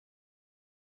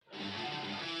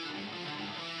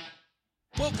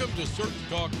Welcome to Search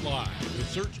Talk Live with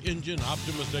search engine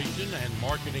optimization and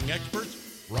marketing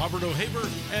experts Robert O'Haver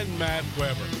and Matt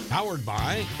Weber. Powered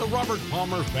by the Robert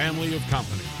Palmer family of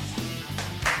companies.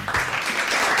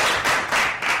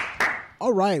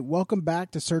 All right, welcome back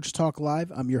to Search Talk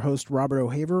Live. I'm your host, Robert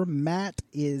O'Haver. Matt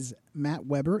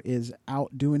Weber is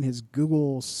out doing his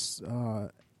Google,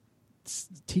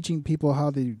 teaching people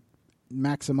how to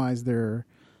maximize their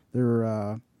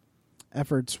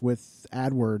efforts with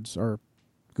AdWords, or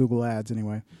Google Ads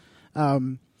anyway.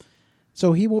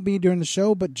 So he will be during the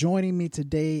show, but joining me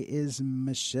today is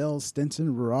Michelle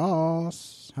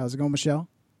Stinson-Ross. How's it going, Michelle?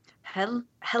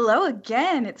 Hello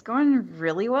again. It's going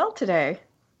really well today.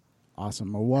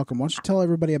 Awesome. Well, welcome. Why don't you tell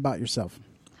everybody about yourself?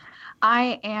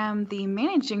 I am the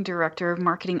managing director of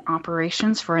marketing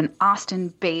operations for an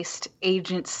Austin-based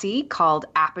agency called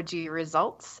Apogee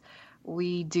Results.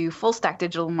 We do full stack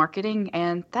digital marketing,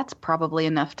 and that's probably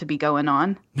enough to be going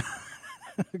on.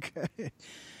 Okay.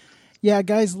 Yeah,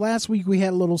 guys, last week we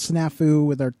had a little snafu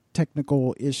with our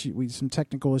technical issue. Some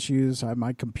technical issues.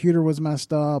 My computer was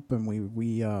messed up, and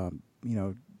we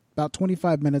about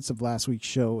 25 minutes of last week's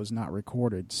show was not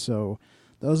recorded. So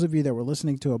those of you that were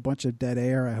listening to a bunch of dead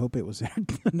air, I hope it was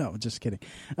no, just kidding.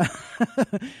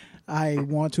 I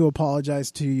want to apologize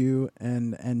to you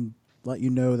and let you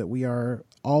know that we are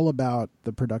all about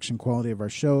the production quality of our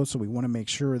show. So we want to make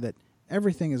sure that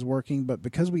everything is working, but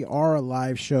because we are a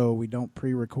live show, we don't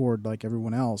pre-record like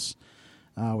everyone else,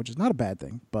 which is not a bad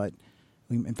thing. But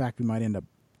in fact, we might end up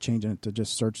changing it to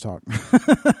just Search Talk.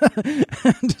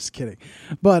 Just kidding.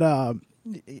 But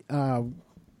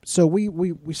so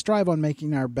we strive on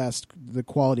making our best, the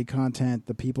quality content,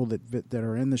 the people that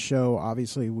are in the show.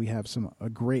 Obviously, we have a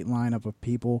great lineup of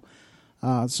people.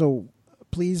 So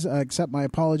please accept my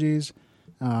apologies.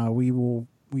 We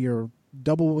are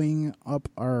doubling up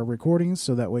our recordings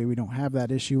so that way we don't have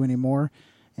that issue anymore.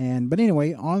 But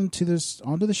anyway, onto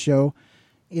the show.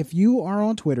 If you are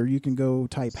on Twitter, you can go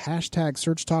type hashtag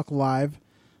Search Talk Live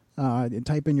and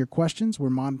type in your questions. We're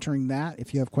monitoring that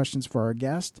if you have questions for our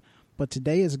guest. But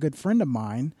today is a good friend of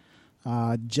mine,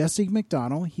 Jesse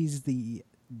McDonald. He's the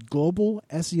global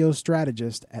SEO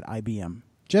strategist at IBM.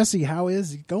 Jesse, how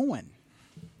is it going?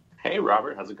 Hey,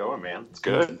 Robert. How's it going, man? It's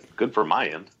good. Good for my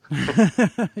end.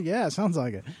 Yeah, sounds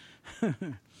like it.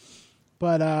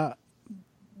 But why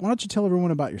don't you tell everyone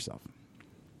about yourself?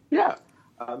 Yeah.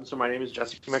 So my name is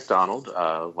Jesse McDonald.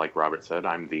 Like Robert said,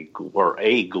 I'm a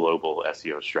global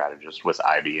SEO strategist with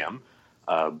IBM.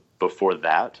 Before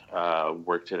that,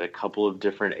 worked at a couple of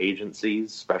different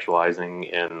agencies specializing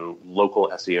in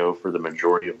local SEO for the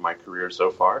majority of my career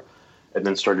so far, and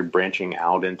then started branching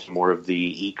out into more of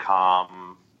the e-com,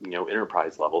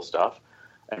 enterprise level stuff.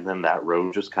 And then that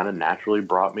road just kind of naturally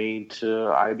brought me to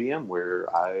IBM, where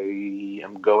I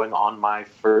am going on my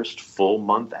first full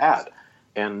month at.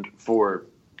 And for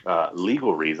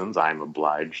legal reasons, I'm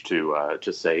obliged to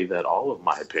say that all of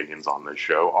my opinions on this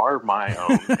show are my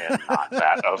own and not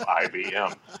that of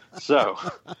IBM. So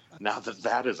now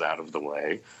that is out of the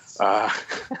way.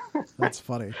 That's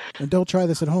funny. And don't try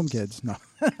this at home, kids. No.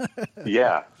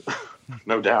 Yeah,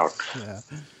 no doubt. Yeah.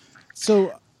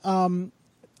 So,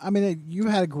 you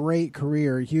had a great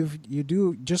career. You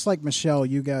do, just like Michelle,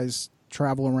 you guys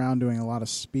travel around doing a lot of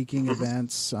speaking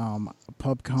events,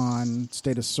 PubCon,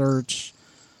 State of Search.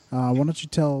 Why don't you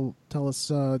tell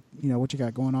us, what you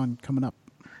got going on coming up?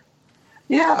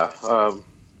 Yeah,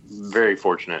 very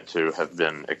fortunate to have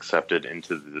been accepted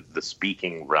into the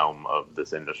speaking realm of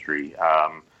this industry.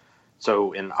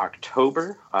 So in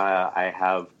October, I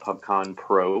have PubCon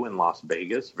Pro in Las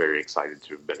Vegas. Very excited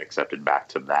to have been accepted back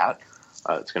to that.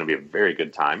 It's going to be a very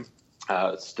good time.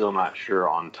 Still not sure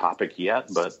on topic yet,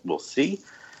 but we'll see.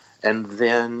 And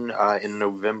then in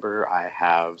November, I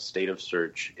have State of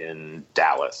Search in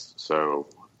Dallas. So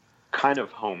kind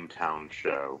of hometown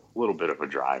show, a little bit of a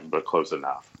drive, but close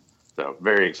enough. So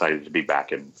very excited to be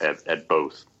back at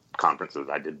both conferences.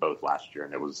 I did both last year,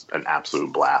 and it was an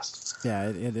absolute blast. Yeah,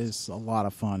 it is a lot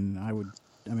of fun.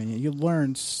 You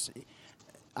learn.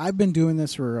 I've been doing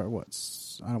this for I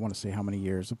don't want to say how many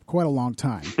years, quite a long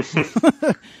time.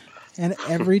 And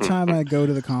every time I go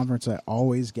to the conference, I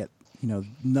always get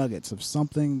nuggets of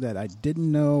something that I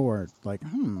didn't know, or like,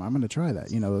 I'm going to try that.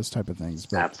 Those type of things.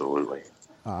 But, absolutely.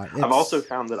 I've also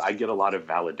found that I get a lot of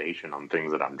validation on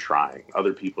things that I'm trying.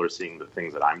 Other people are seeing the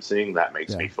things that I'm seeing. That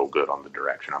makes me feel good on the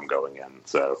direction I'm going in.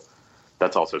 So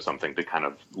that's also something to kind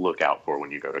of look out for when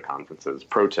you go to conferences.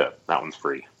 Pro tip, that one's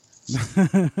free.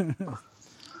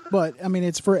 But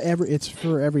it's for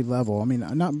every level.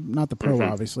 Not the pro,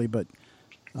 obviously, but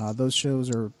those shows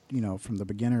are from the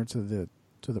beginner to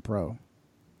the pro.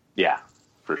 Yeah,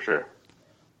 for sure.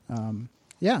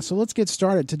 Yeah, so let's get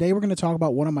started. Today we're going to talk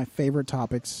about one of my favorite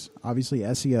topics, obviously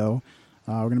SEO.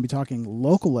 We're going to be talking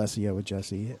local SEO with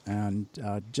Jesse. And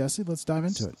Jesse, let's dive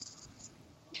into it.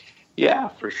 Yeah,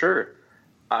 for sure.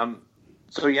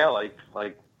 So yeah, like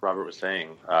Robert was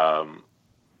saying, we're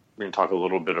going to talk a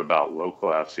little bit about local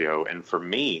SEO. And for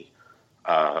me,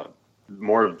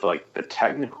 more of like the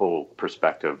technical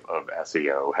perspective of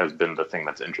SEO has been the thing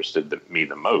that's interested me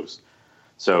the most.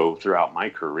 So throughout my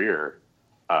career,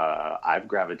 I've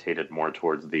gravitated more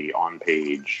towards the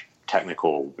on-page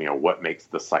technical, what makes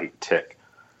the site tick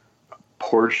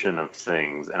portion of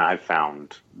things. And I've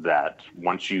found that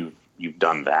once you've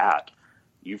done that,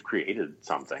 you've created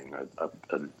something,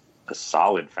 a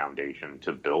solid foundation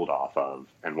to build off of.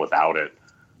 And without it,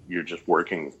 you're just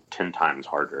working 10 times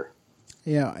harder.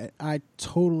 Yeah, I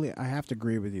have to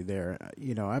agree with you there.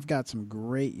 I've got some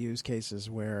great use cases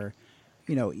where,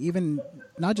 even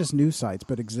not just new sites,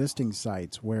 but existing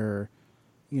sites where,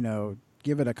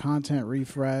 give it a content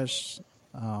refresh,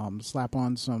 slap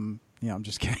on some, I'm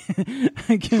just kidding.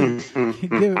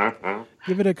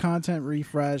 give it a content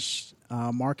refresh,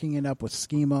 marking it up with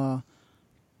schema,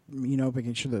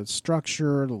 making sure the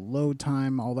structure, the load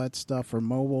time, all that stuff for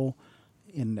mobile,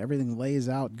 and everything lays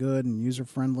out good and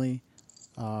user-friendly.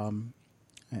 I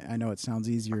know it sounds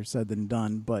easier said than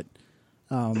done, but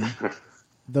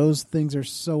those things are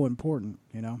so important,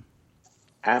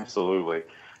 Absolutely.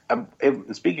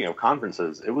 Speaking of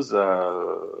conferences, it was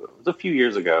a few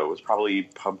years ago. It was probably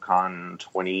PubCon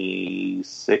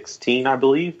 2016, I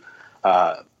believe.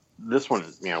 This one,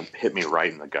 hit me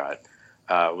right in the gut.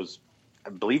 I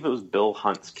believe it was Bill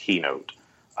Hunt's keynote.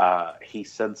 He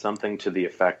said something to the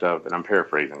effect of, and I'm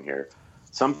paraphrasing here,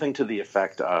 something to the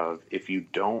effect of, if you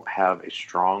don't have a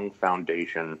strong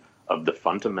foundation of the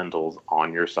fundamentals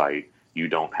on your site, you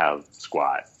don't have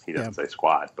squat. He doesn't say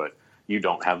squat, but you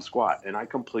don't have squat. And I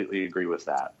completely agree with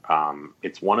that.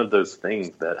 It's one of those things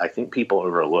that I think people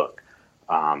overlook.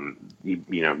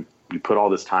 You put all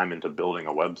this time into building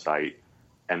a website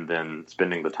and then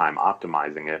spending the time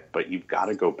optimizing it, but you've got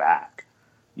to go back.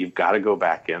 You've got to go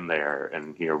back in there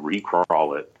and,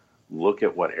 recrawl it, look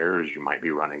at what errors you might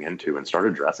be running into and start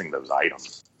addressing those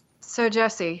items. So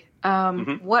Jesse,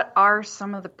 what are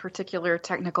some of the particular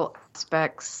technical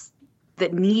aspects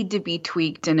that need to be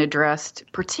tweaked and addressed,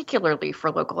 particularly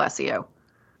for local SEO?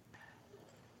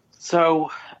 So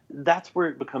that's where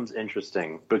it becomes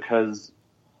interesting, because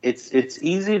it's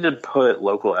easy to put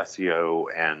local SEO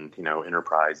and,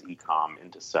 enterprise e-com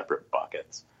into separate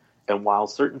buckets. And while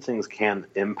certain things can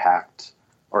impact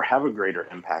or have a greater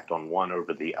impact on one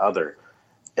over the other,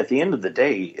 at the end of the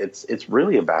day, it's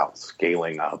really about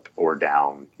scaling up or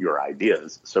down your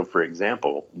ideas. So, for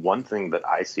example, one thing that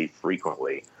I see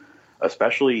frequently,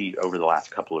 especially over the last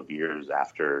couple of years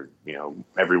after,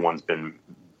 everyone's been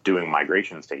doing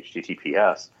migrations to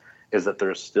HTTPS, is that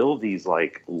there's still these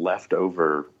like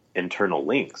leftover internal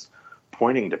links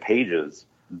pointing to pages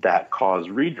that cause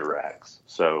redirects.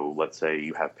 So let's say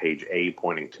you have page A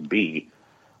pointing to B.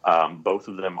 Both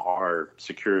of them are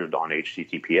secured on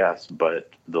HTTPS, but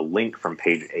the link from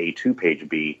page A to page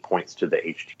B points to the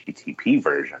HTTP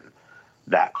version.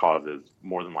 That causes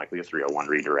more than likely a 301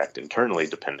 redirect internally,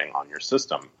 depending on your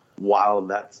system. While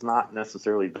that's not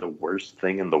necessarily the worst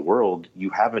thing in the world, you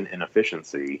have an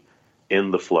inefficiency in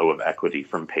the flow of equity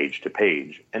from page to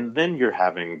page. And then you're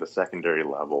having the secondary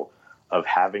level of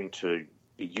having to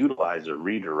utilize a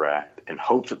redirect and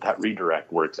hope that that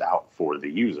redirect works out for the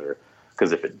user.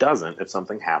 Because if it doesn't, if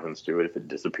something happens to it, if it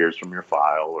disappears from your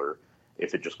file, or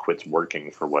if it just quits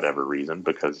working for whatever reason,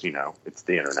 because, it's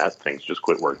the internet, things just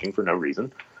quit working for no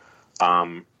reason,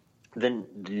 then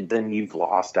you've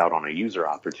lost out on a user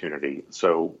opportunity.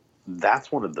 So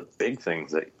that's one of the big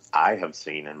things that I have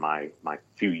seen in my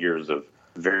few years of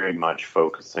very much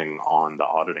focusing on the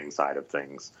auditing side of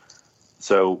things.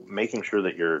 So making sure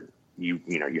that you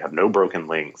have no broken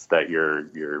links, that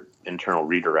your internal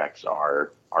redirects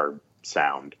are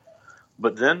sound.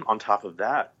 But then on top of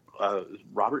that,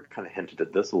 Robert kind of hinted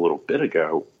at this a little bit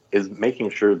ago, is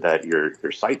making sure that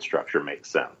your site structure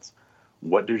makes sense.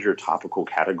 What does your topical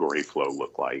category flow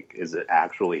look like? Is it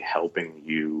actually helping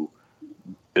you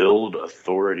build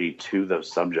authority to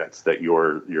those subjects that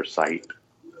your site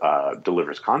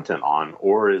delivers content on?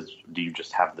 Or do you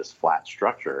just have this flat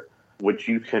structure, which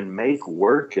you can make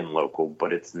work in local,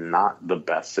 but it's not the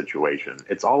best situation?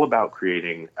 It's all about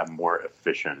creating a more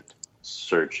efficient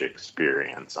search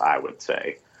experience, I would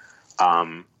say.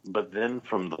 But then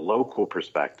from the local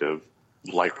perspective,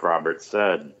 like Robert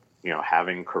said,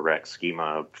 having correct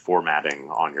schema formatting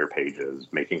on your pages,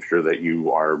 making sure that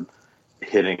you are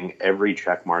hitting every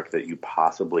check mark that you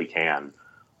possibly can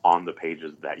on the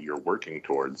pages that you're working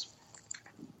towards.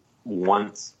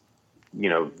 Once,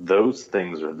 those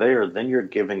things are there, then you're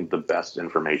giving the best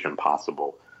information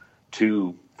possible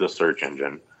to the search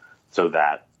engine so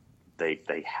that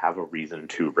they have a reason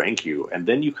to rank you. And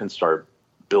then you can start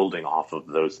building off of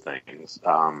those things.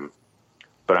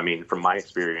 But I mean, from my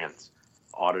experience,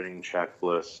 auditing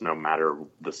checklists, no matter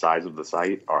the size of the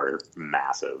site, are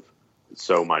massive.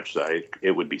 So much that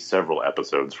it would be several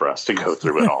episodes for us to go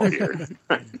through it all here.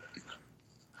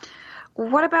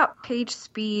 What about page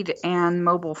speed and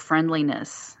mobile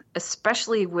friendliness,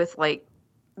 especially with like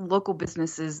local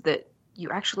businesses that you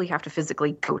actually have to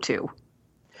physically go to?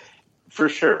 For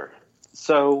sure.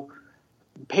 So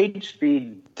page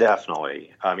speed,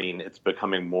 definitely. I mean, it's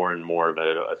becoming more and more of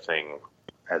a thing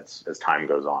as time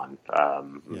goes on.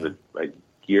 Was it a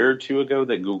year or two ago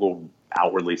that Google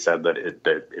outwardly said that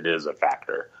it is a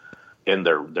factor in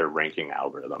their ranking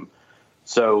algorithm?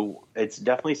 So it's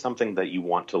definitely something that you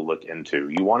want to look into.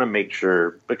 You want to make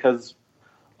sure, because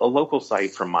a local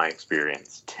site, from my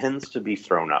experience, tends to be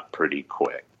thrown up pretty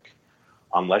quick.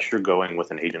 Unless you're going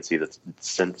with an agency that's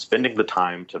spending the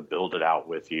time to build it out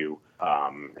with you,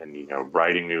 and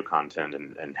writing new content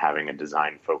and having a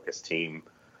design-focused team,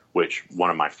 which one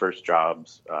of my first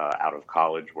jobs out of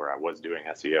college where I was doing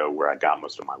SEO, where I got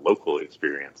most of my local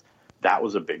experience, that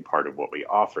was a big part of what we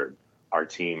offered. Our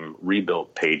team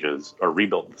rebuilt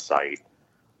the site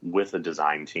with a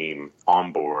design team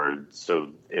on board, so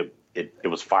it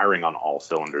was firing on all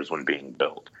cylinders when being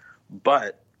built.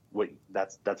 But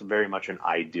that's very much an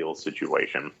ideal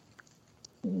situation.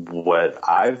 What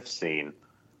I've seen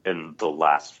in the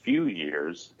last few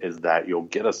years is that you'll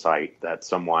get a site that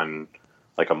someone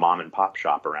like a mom and pop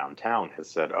shop around town has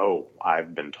said, "Oh,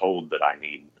 I've been told that I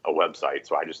need a website,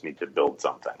 so I just need to build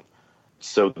something."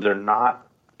 So they're not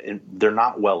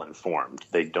well informed.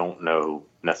 They don't know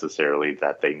necessarily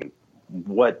that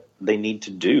what they need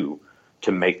to do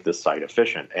to make the site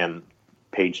efficient. And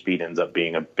page speed ends up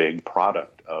being a big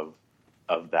product of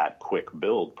that quick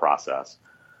build process,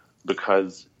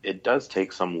 because it does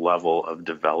take some level of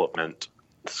development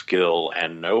skill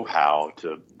and know-how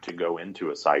to go into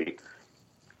a site,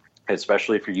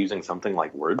 especially if you're using something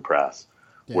like WordPress,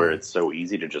 where it's so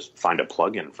easy to just find a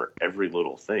plugin for every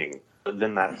little thing. But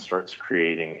then that starts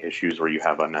creating issues where you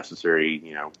have unnecessary,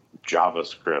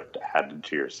 JavaScript added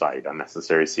to your site,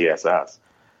 unnecessary CSS.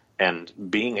 And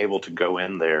being able to go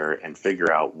in there and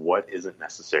figure out what isn't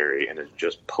necessary and is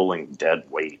just pulling dead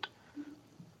weight,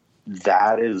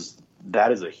 that is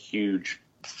a huge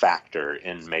factor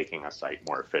in making a site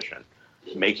more efficient.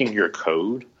 Making your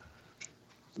code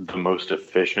the most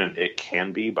efficient it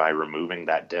can be by removing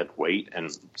that dead weight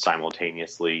and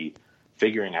simultaneously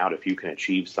figuring out if you can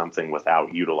achieve something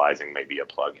without utilizing maybe a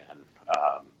plugin.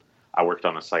 I worked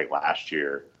on a site last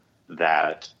year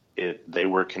that they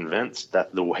were convinced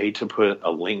that the way to put a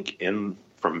link in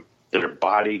from their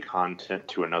body content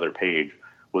to another page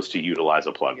was to utilize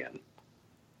a plugin.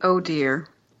 Oh, dear.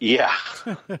 Yeah.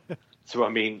 So, I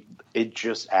mean, it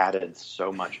just added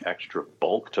so much extra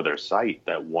bulk to their site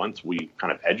that once we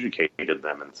kind of educated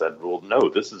them and said, well, no,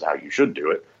 this is how you should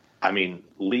do it. I mean,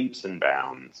 leaps and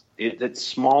bounds. It's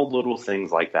small little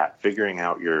things like that. Figuring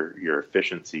out your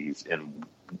efficiencies and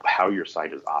how your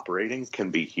site is operating can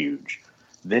be huge.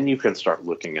 Then you can start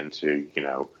looking into,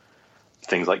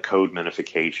 things like code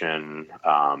minification,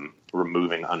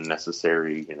 removing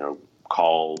unnecessary,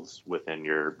 calls within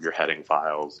your heading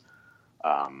files,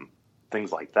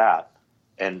 things like that,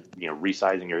 and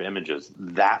resizing your images.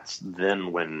 That's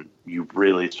then when you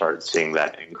really start seeing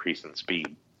that increase in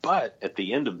speed. But at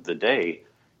the end of the day,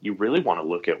 you really want to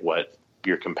look at what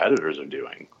your competitors are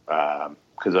doing,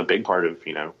 because a big part of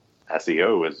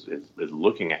SEO is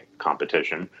looking at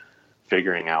competition,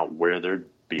 figuring out where they're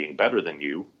being better than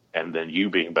you, and then you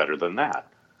being better than that.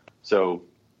 So,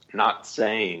 not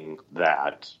saying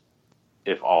that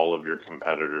if all of your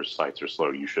competitors' sites are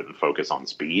slow, you shouldn't focus on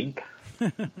speed.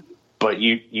 But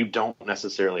you don't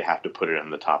necessarily have to put it in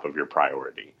the top of your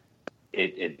priority.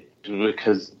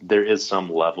 Because there is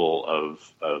some level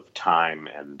of time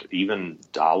and even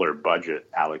dollar budget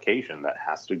allocation that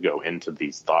has to go into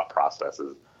these thought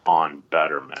processes on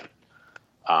betterment.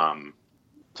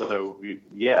 So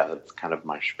yeah, that's kind of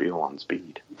my spiel on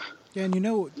speed. Yeah,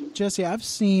 and Jesse, I've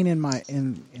seen in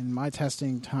my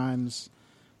testing times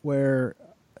where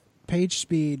page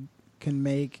speed can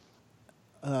make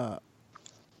a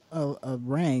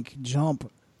rank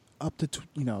jump up to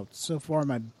so far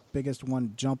my biggest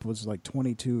one jump was like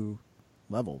 22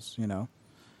 levels.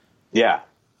 Yeah,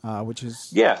 which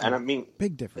is and I mean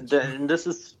big difference. And this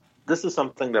is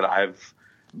something that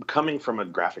coming from a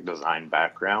graphic design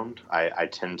background, I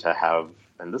tend to have,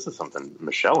 and this is something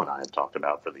Michelle and I have talked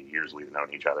about for the years we've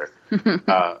known each other,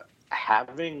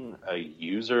 having a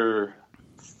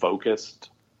user-focused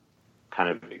kind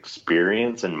of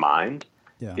experience in mind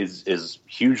is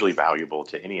hugely valuable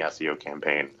to any SEO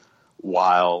campaign.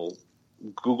 While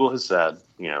Google has said,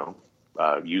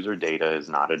 user data is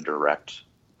not a direct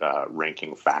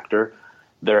ranking factor,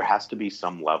 there has to be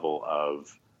some level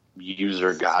of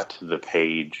user got to the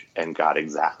page and got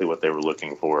exactly what they were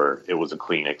looking for. It was a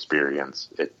clean experience.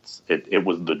 It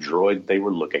was the droid they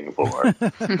were looking for.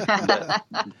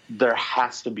 There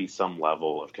has to be some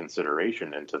level of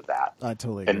consideration into that. I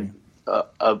totally agree.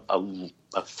 And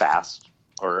a fast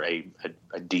or a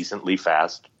decently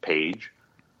fast page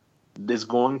is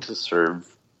going to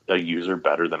serve a user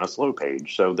better than a slow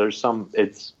page. So there's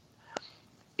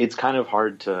it's kind of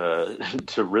hard to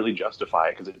really justify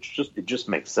it because it just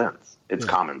makes sense. It's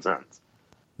common sense.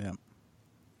 Yeah.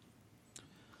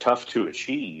 Tough to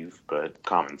achieve, but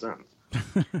common sense.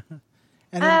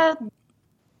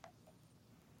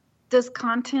 Does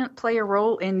content play a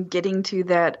role in getting to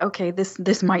that? Okay,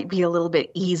 this might be a little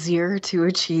bit easier to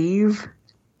achieve.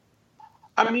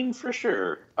 I mean, for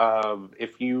sure.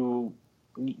 If you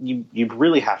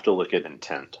really have to look at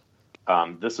intent.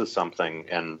 This is something,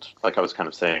 and like I was kind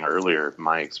of saying earlier,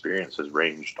 my experience has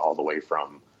ranged all the way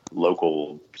from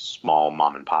local small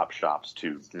mom and pop shops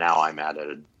to now I'm at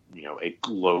a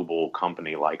global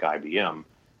company like IBM,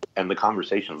 and the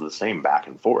conversation is the same back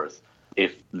and forth.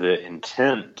 If the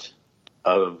intent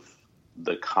of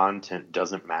the content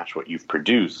doesn't match what you've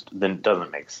produced, then it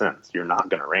doesn't make sense. You're not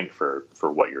going to rank for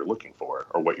what you're looking for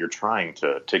or what you're trying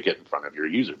to get in front of your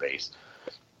user base.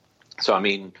 So, I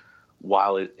mean,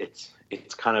 while it's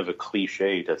kind of a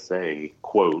cliche to say,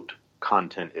 quote,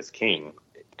 content is king,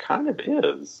 it kind of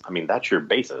is. I mean, that's your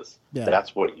basis. Yeah.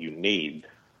 That's what you need.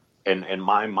 And in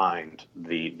my mind,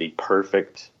 the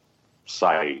perfect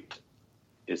site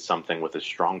is something with a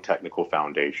strong technical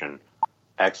foundation,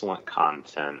 excellent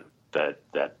content that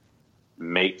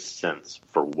makes sense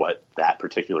for what that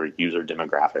particular user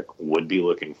demographic would be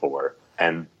looking for,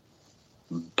 and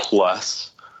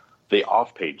plus the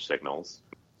off-page signals.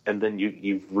 And then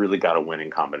you've really got a winning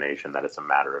combination that it's a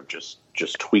matter of just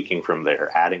tweaking from there,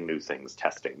 adding new things,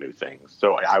 testing new things.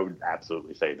 So I would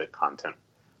absolutely say that content,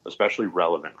 especially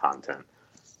relevant content,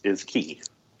 is key.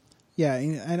 Yeah,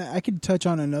 and I could touch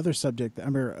on another subject. I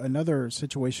mean, another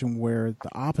situation where the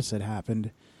opposite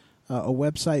happened. A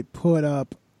website put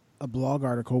up a blog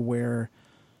article where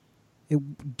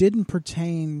it didn't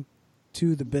pertain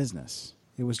to the business.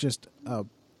 It was just a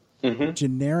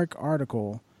generic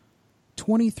article.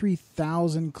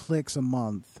 23,000 clicks a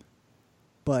month,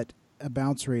 but a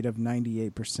bounce rate of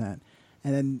 98%.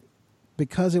 And then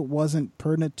because it wasn't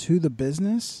pertinent to the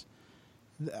business,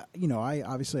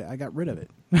 I got rid of it.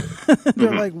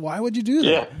 They're like, why would you do that?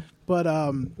 Yeah. But,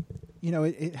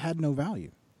 it had no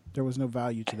value. There was no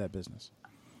value to that business.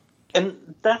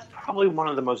 And that's probably one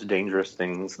of the most dangerous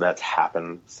things that's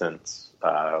happened since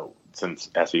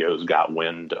SEOs got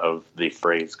wind of the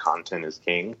phrase content is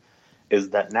king.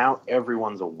 Is that now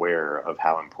everyone's aware of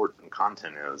how important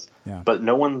content is, but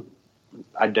no one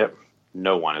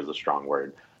is a strong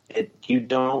word. You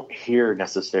don't hear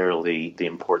necessarily the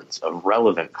importance of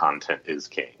relevant content is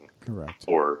king. Correct.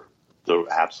 Or the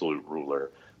absolute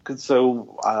ruler.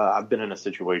 So I've been in a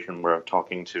situation where I'm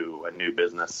talking to a new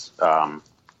business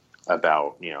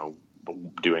about,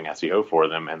 doing SEO for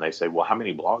them, and they say, well, how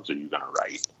many blogs are you going to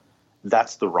write?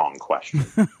 That's the wrong question.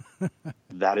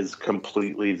 That is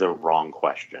completely the wrong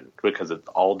question, because it's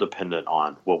all dependent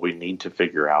on, well, we need to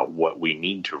figure out what we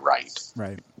need to write.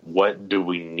 Right. What do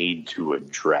we need to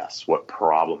address? What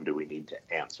problem do we need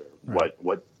to answer? Right.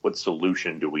 What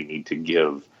solution do we need to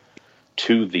give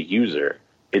to the user?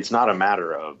 It's not a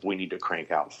matter of we need to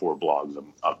crank out 4 blogs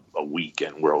a week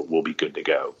and we'll be good to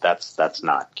go. That's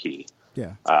not key.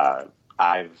 Yeah.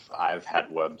 I've had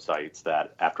websites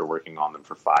that after working on them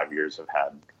for 5 years have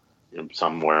had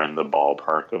somewhere in the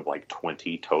ballpark of like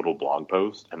 20 total blog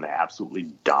posts, and they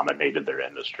absolutely dominated their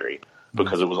industry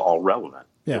because it was all relevant.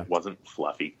 Yeah. It wasn't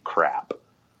fluffy crap.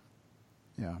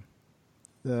 Yeah.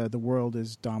 The world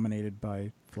is dominated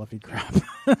by fluffy crap.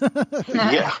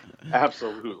 Yeah,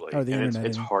 absolutely. Or the internet,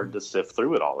 it's hard to sift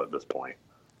through it all at this point.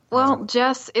 Well,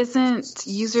 Jess, isn't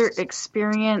user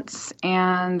experience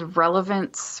and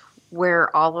relevance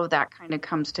where all of that kind of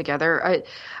comes together?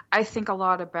 I think a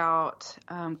lot about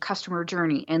customer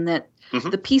journey, and that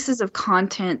the pieces of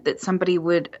content that somebody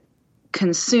would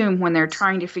consume when they're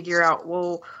trying to figure out,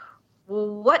 well, well,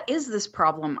 what is this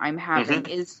problem I'm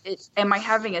having? Am I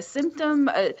having a symptom?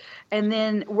 And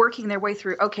then working their way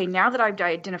through, okay, now that I've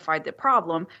identified the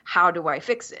problem, how do I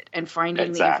fix it? And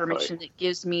finding the information that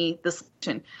gives me the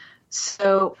solution.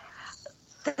 So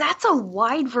that's a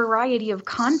wide variety of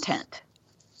content.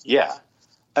 Yeah.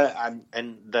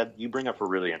 And that you bring up a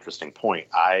really interesting point.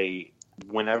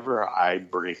 Whenever I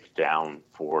break down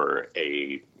for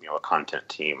a content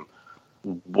team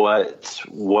what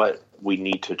we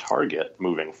need to target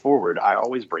moving forward, I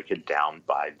always break it down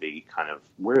by the kind of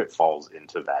where it falls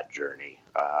into that journey.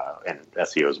 And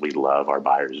SEOs, we love our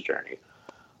buyer's journey.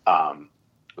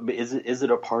 Is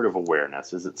it a part of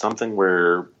awareness? Is it something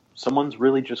where someone's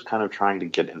really just kind of trying to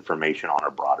get information on a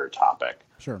broader topic?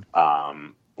 Sure.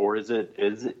 Or is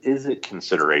it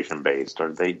consideration based?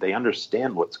 Or they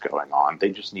understand what's going on.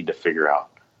 They just need to figure out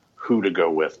who to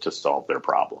go with to solve their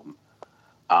problem.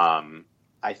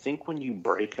 I think when you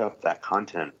break up that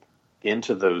content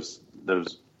into those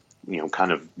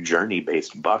kind of journey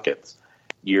based buckets,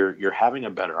 you're having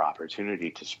a better opportunity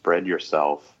to spread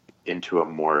yourself into a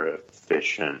more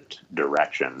efficient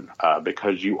direction,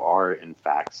 because you are in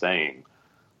fact saying,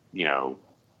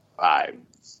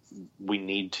 we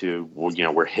need to,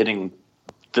 we're hitting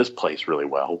this place really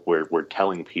well. We're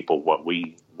telling people what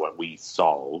we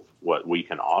solve, what we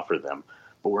can offer them,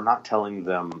 but we're not telling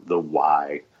them the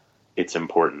why it's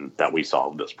important that we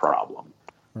solve this problem.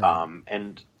 Right.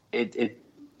 And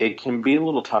it can be a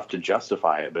little tough to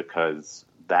justify it, because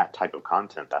that type of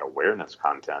content, that awareness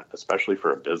content, especially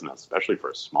for a business, especially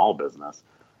for a small business,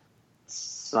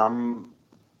 some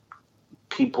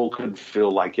people could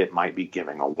feel like it might be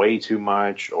giving away too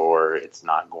much, or it's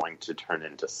not going to turn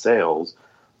into sales.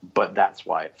 But that's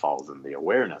why it falls in the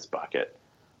awareness bucket,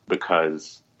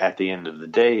 because at the end of the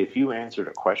day, if you answered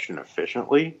a question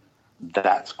efficiently,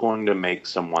 that's going to make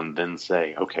someone then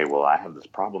say, okay, well, I have this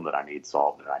problem that I need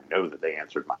solved, and I know that they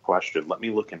answered my question. Let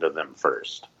me look into them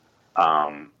first.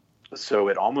 So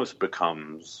it almost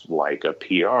becomes like a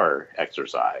PR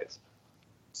exercise.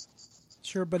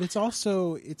 Sure, but it's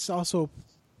also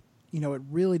it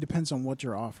really depends on what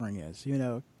your offering is.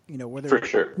 Whether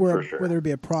whether it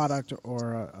be a product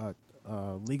or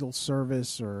a legal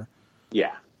service, or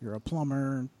you're a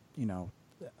plumber.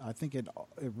 I think it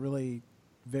really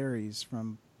varies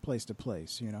from place to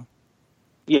place.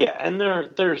 Yeah, and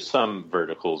there's some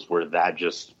verticals where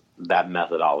that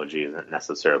methodology isn't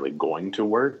necessarily going to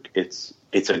work. It's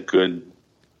a good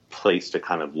place to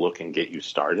kind of look and get you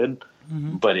started,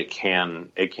 but it can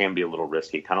be a little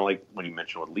risky. Kind of like when you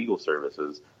mentioned with legal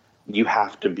services, you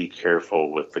have to be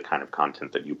careful with the kind of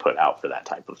content that you put out for that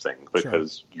type of thing,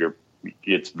 because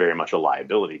it's very much a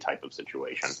liability type of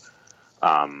situation.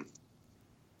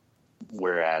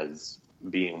 Whereas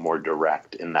being more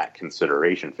direct in that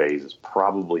consideration phase is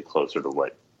probably closer to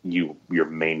what your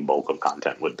main bulk of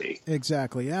content would be.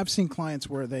 Exactly. I've seen clients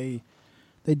where they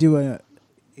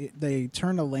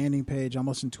turn a landing page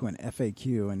almost into an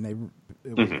FAQ, and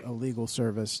a legal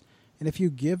service. And if you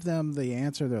give them the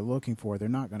answer they're looking for, they're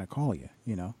not going to call you.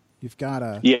 You've got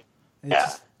to. Yeah.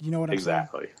 You know what I'm saying?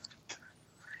 Exactly.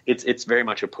 It's very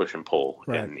much a push and pull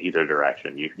in either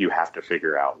direction. You have to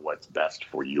figure out what's best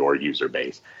for your user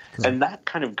base. Correct. And that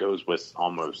kind of goes with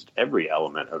almost every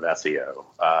element of SEO.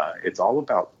 It's all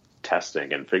about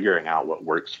testing and figuring out what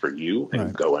works for you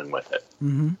and going with it.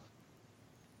 Mm-hmm.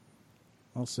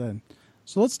 Well said.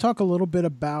 So let's talk a little bit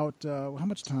about how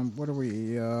much time. What are we?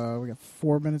 We got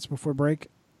 4 minutes before break,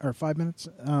 or 5 minutes.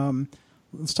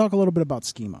 Let's talk a little bit about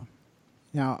schema.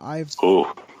 Now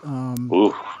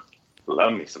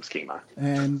love me some schema.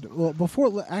 And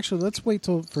let's wait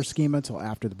for schema till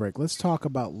after the break. Let's talk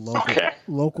about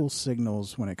local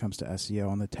signals when it comes to SEO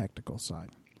on the technical side.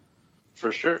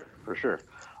 For sure.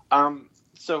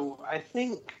 So I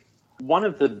think one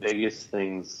of the biggest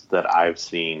things that I've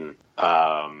seen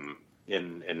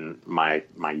in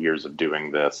my years of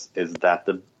doing this is that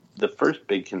the first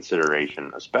big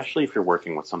consideration, especially if you're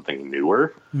working with something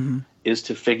newer, is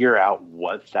to figure out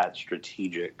what that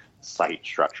strategic site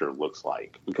structure looks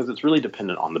like, because it's really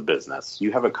dependent on the business.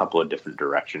 You have a couple of different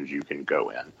directions you can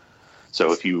go in.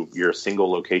 So if you're a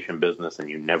single location business and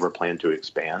you never plan to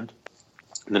expand,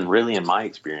 then really, in my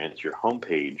experience, your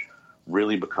homepage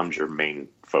really becomes your main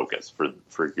focus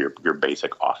for your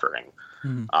basic offering.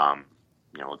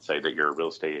 Let's say that you're a real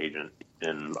estate agent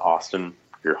in Austin.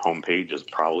 Your homepage is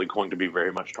probably going to be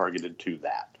very much targeted to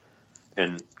that.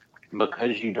 And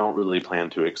because you don't really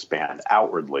plan to expand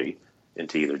outwardly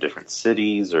into either different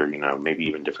cities or, maybe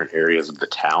even different areas of the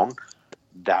town,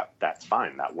 that's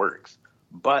fine. That works.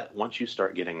 But once you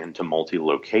start getting into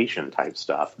multi-location type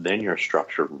stuff, then your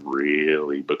structure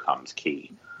really becomes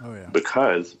key. Oh, yeah.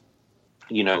 Because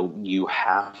you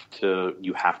have to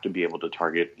be able to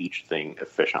target each thing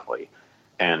efficiently,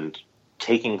 and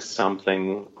taking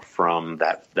something from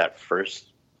that first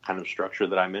kind of structure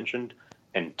that I mentioned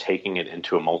and taking it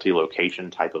into a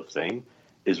multi-location type of thing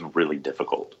is really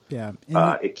difficult. Yeah,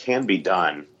 it can be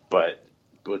done, but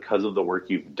because of the work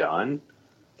you've done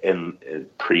and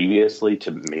previously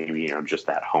to maybe just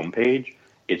that homepage,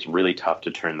 it's really tough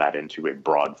to turn that into a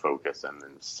broad focus and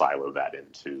then silo that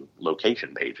into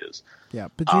location pages. Yeah,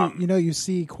 but you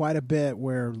see quite a bit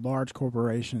where large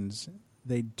corporations,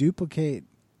 they duplicate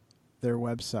their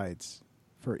websites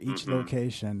for each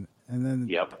location, and then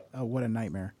what a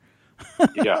nightmare.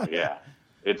 yeah,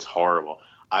 it's horrible.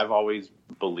 I've always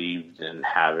believed in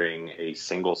having a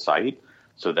single site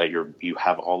so that you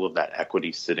have all of that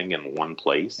equity sitting in one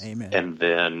place. Amen.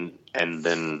 and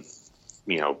then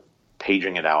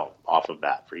paging it out off of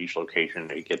that for each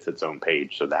location. It gets its own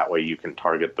page, so that way you can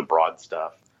target the broad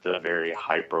stuff, the very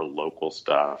hyper local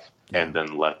stuff, and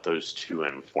then let those two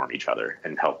inform each other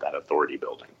and help that authority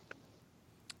building.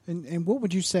 And what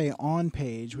would you say on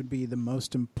page would be the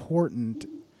most important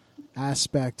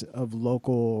aspect of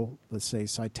local, let's say,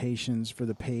 citations for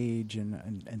the page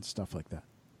and stuff like that?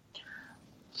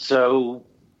 So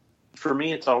for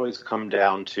me, it's always come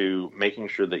down to making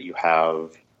sure that you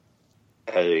have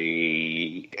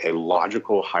a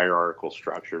logical hierarchical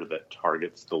structure that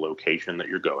targets the location that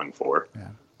you're going for,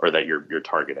 or that you're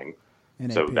targeting.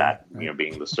 NAP, so that, right,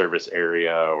 being the service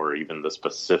area or even the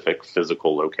specific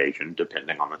physical location,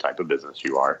 depending on the type of business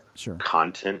you are. Sure.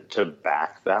 Content to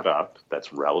back that up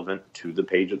that's relevant to the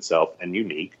page itself and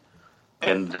unique.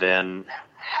 And then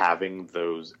having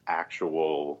those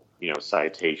actual,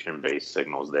 citation-based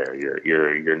signals there,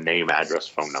 your name, address,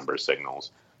 phone number signals,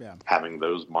 having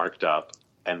those marked up,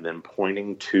 and then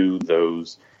pointing to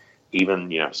those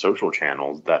even, social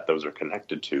channels that those are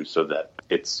connected to, so that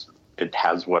it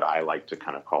has what I like to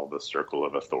kind of call the circle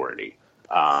of authority.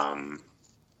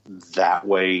 That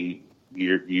way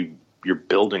you're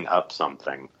building up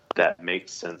something that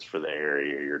makes sense for the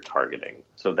area you're targeting.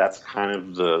 So that's kind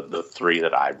of the three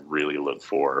that I really look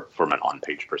for from an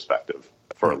on-page perspective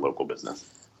for a local business.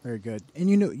 Very good.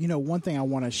 And one thing I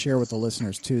want to share with the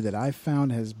listeners too that I've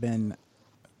found has been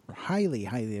highly,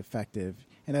 highly effective,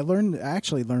 and I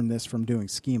actually learned this from doing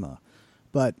schema,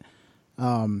 but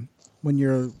when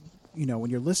you're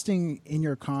listing in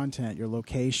your content, your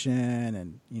location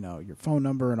and, your phone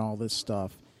number and all this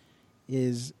stuff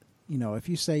is, if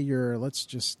you say let's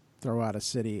just throw out a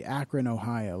city, Akron,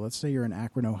 Ohio. Let's say you're in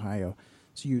Akron, Ohio.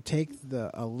 So you take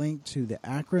a link to the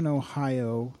Akron,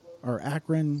 Ohio, or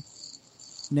Akron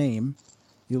name,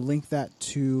 you link that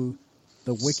to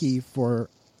the wiki for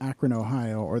Akron,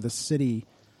 Ohio, or the city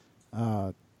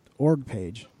org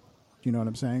page. Do you know what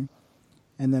I'm saying?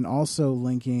 And then also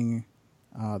linking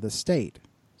the state,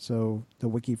 so the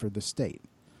wiki for the state.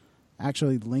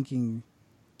 Actually linking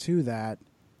to that,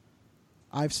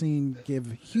 I've seen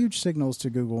give huge signals to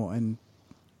Google and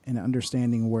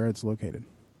understanding where it's located.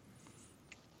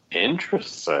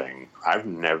 Interesting. I've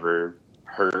never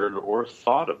heard or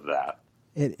thought of that.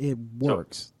 It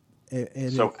works.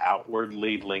 So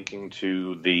outwardly linking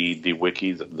to the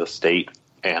wikis of the state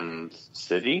and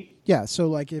city? Yeah, so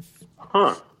like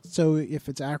So if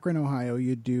it's Akron, Ohio,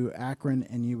 you'd do Akron,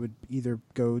 and you would either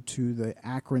go to the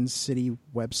Akron City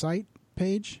website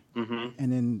page, and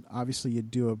then obviously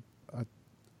you'd do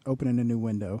open in a new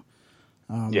window.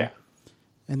 And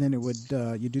then it would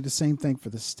you do the same thing for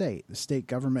the state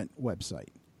government website.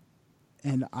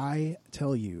 And I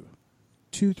tell you,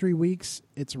 2-3 weeks,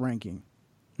 it's ranking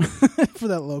for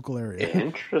that local area.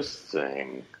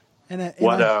 Interesting. And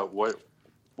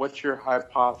what's your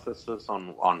hypothesis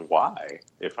on why,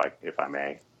 if I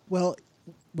may? Well,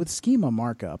 with schema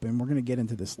markup, and we're going to get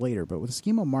into this later, but with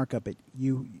schema markup,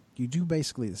 you do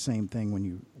basically the same thing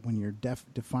when you're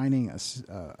defining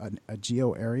a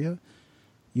geo area.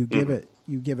 You give it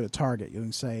a target. You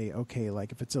can say, okay,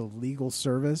 like if it's a legal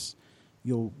service,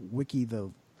 you'll wiki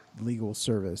the legal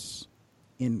service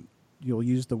you'll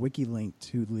use the wiki link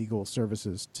to legal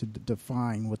services to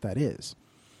define what that is.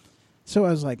 So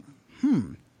I was like,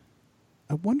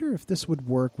 I wonder if this would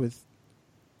work with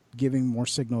giving more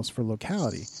signals for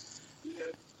locality.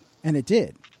 And it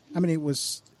did. I mean, it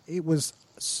was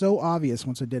so obvious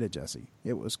once I did it, Jesse.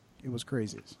 It was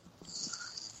crazy.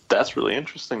 That's really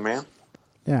interesting, man.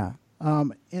 Yeah.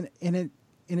 And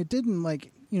it didn't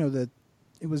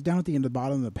it was down at the end of the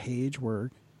bottom of the page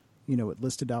where, it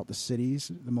listed out the cities,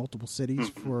 the multiple cities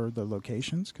for the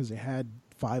locations, because they had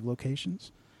 5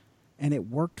 locations, and it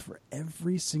worked for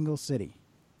every single city.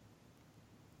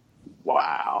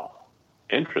 Wow.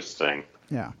 Interesting.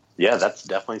 Yeah. Yeah, that's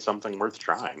definitely something worth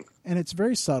trying. And it's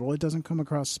very subtle. It doesn't come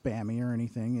across spammy or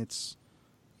anything. It's,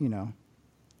 you know,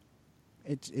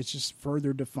 it just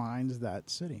further defines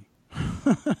that city.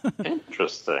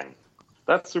 Interesting.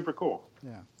 That's super cool.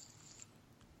 Yeah.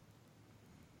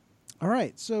 All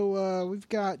right, so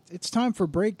it's time for a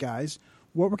break, guys.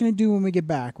 What we're going to do when we get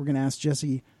back, we're going to ask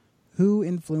Jesse who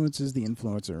influences the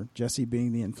influencer, Jesse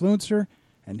being the influencer,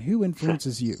 and who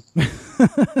influences you.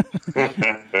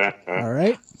 All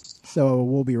right, so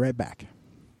we'll be right back.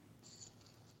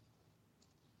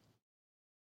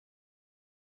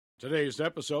 Today's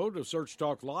episode of Search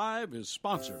Talk Live is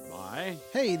sponsored by...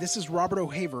 Hey, this is Robert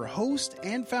O'Haver, host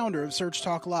and founder of Search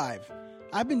Talk Live.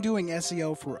 I've been doing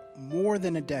SEO for more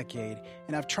than a decade,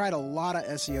 and I've tried a lot of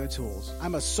SEO tools.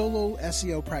 I'm a solo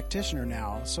SEO practitioner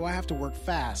now, so I have to work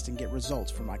fast and get results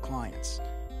for my clients.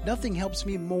 Nothing helps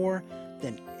me more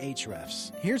than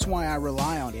Ahrefs. Here's why I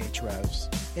rely on Ahrefs.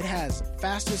 It has the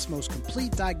fastest, most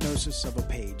complete diagnosis of a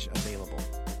page available.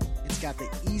 It's got the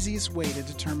easiest way to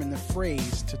determine the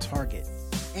phrase to target,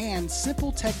 and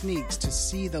simple techniques to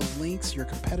see the links your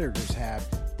competitors have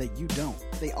that you don't.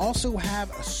 They also have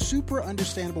a super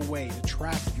understandable way to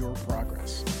track your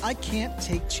progress. I can't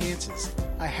take chances.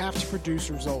 I have to produce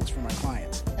results for my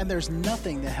clients, and there's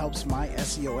nothing that helps my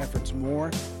SEO efforts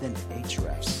more than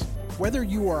Ahrefs. Whether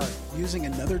you are using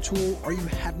another tool or you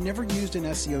have never used an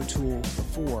SEO tool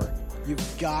before,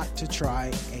 you've got to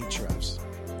try Ahrefs.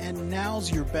 And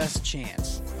now's your best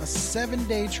chance. A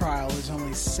 7-day trial is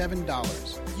only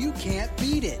 $7. You can't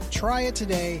beat it. Try it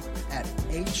today at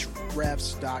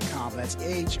Ahrefs.com. That's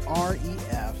Hrefs.com.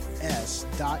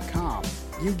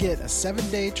 You get a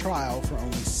 7-day trial for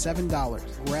only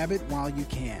 $7. Grab it while you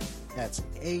can. That's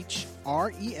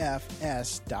Hrefs.com.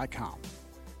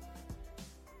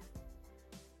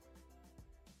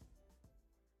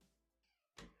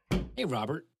 Hey,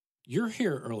 Robert. You're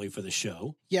here early for the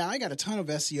show. Yeah, I got a ton of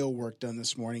SEO work done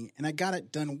this morning, and I got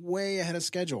it done way ahead of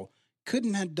schedule.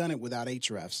 Couldn't have done it without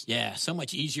Ahrefs. Yeah, so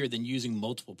much easier than using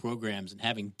multiple programs and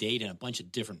having data in a bunch of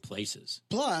different places.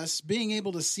 Plus, being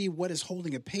able to see what is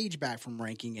holding a page back from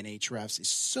ranking in Ahrefs is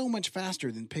so much faster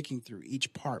than picking through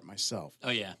each part myself.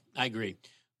 Oh, yeah, I agree.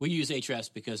 We use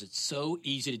Ahrefs because it's so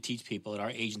easy to teach people at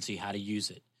our agency how to use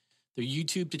it. Their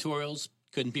YouTube tutorials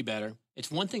couldn't be better. It's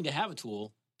one thing to have a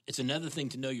tool. It's another thing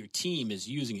to know your team is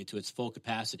using it to its full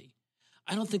capacity.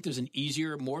 I don't think there's an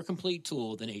easier, more complete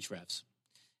tool than Ahrefs.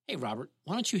 Hey, Robert,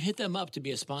 why don't you hit them up to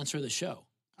be a sponsor of the show?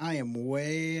 I am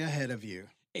way ahead of you.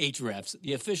 Ahrefs,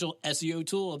 the official SEO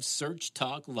tool of Search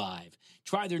Talk Live.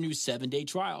 Try their new 7-day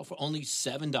trial for only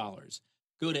 $7.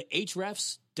 Go to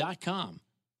Ahrefs.com.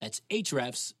 That's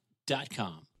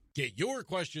Ahrefs.com. Get your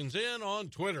questions in on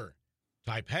Twitter.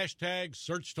 Type hashtag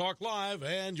Search Talk Live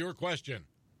and your question.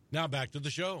 Now back to the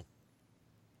show.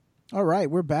 All right,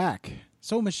 we're back.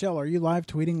 So, Michelle, are you live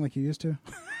tweeting like you used to?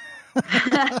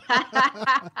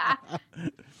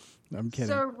 I'm kidding.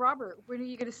 So, Robert, when are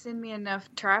you going to send me enough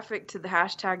traffic to the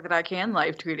hashtag that I can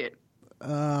live tweet it?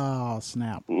 Oh,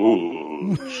 snap.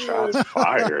 Ooh, shots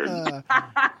fired.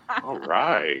 All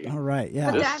right. All right,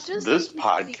 yeah. This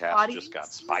podcast just got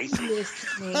spicy.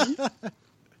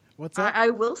 What's that? I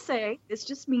will say, this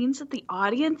just means that the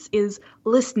audience is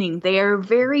listening. They are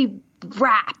very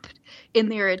rapt in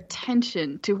their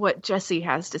attention to what Jesse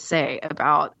has to say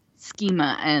about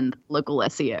schema and local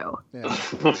SEO.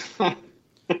 Yeah.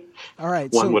 All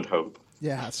right. One would hope.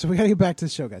 Yeah, so we got to get back to the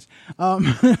show, guys.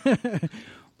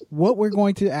 What we're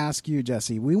going to ask you,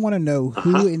 Jesse, we want to know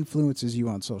who influences you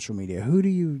on social media. Who do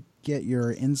you get your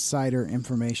insider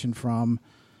information from,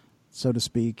 so to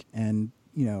speak, and,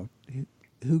 you know,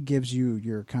 who gives you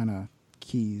your kind of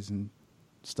keys and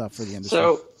stuff for the industry?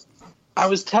 So I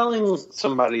was telling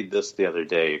somebody this the other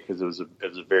day because it was a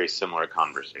very similar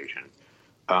conversation.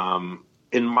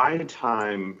 In my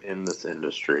time in this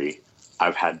industry,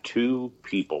 I've had two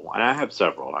people, and I have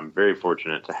several. I'm very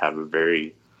fortunate to have a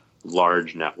very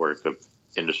large network of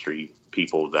industry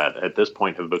people that at this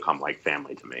point have become like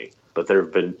family to me. But there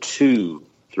have been two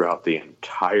throughout the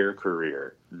entire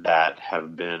career that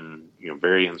have been,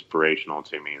 very inspirational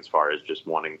to me as far as just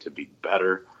wanting to be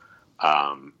better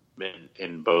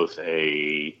in both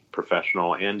a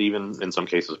professional and even in some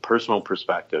cases personal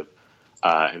perspective.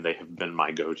 And they have been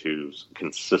my go-tos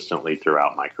consistently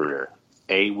throughout my career.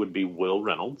 A would be Will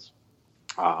Reynolds,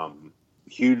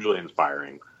 hugely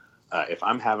inspiring. If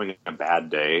I'm having a bad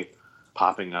day,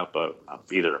 popping up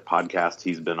either a podcast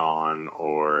he's been on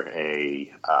or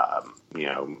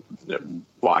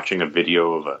watching a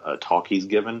video of a talk he's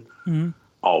given,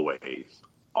 always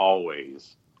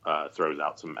throws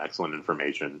out some excellent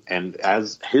information. And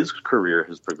as his career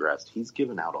has progressed, he's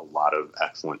given out a lot of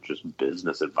excellent just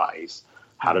business advice,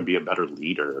 how to be a better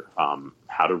leader,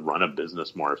 how to run a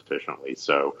business more efficiently.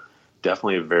 So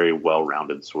definitely a very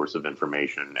well-rounded source of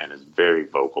information and is very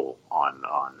vocal on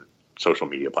social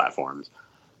media platforms.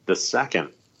 The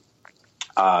second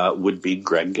would be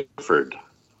Greg Gifford,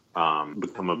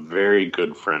 become a very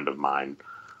good friend of mine,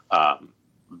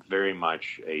 very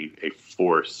much a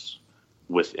force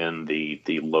within the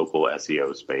local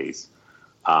SEO space,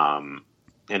 and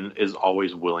is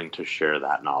always willing to share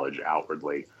that knowledge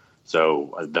outwardly.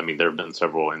 So, I mean, there have been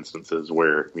several instances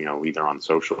where, either on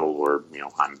social or,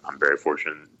 I'm very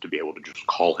fortunate to be able to just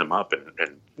call him up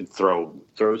and throw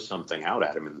something out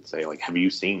at him and say, like, have you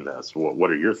seen this?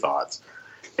 What are your thoughts?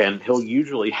 And he'll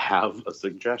usually have a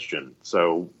suggestion.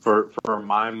 So for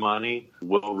my money,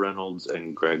 Will Reynolds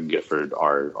and Greg Gifford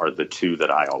are the two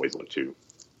that I always look to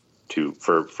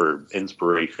for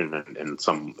inspiration and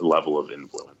some level of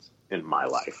influence in my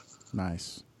life.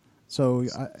 Nice. So you're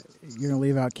going to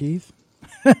leave out Keith?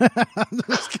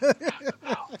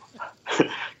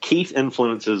 Keith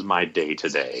influences my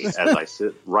day-to-day as I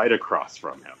sit right across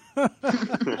from him.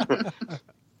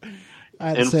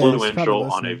 Influential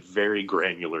on a very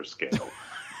granular scale.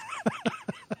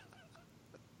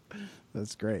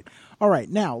 That's great. All right,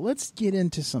 now let's get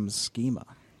into some schema.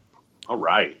 All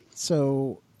right.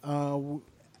 So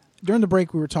during the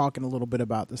break, we were talking a little bit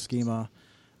about the schema,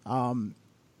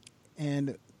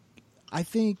 and I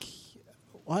think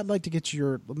I'd like to get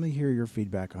let me hear your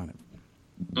feedback on it.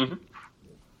 Mm-hmm.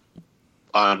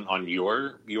 On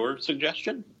your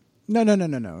suggestion? No.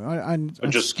 On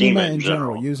just schema in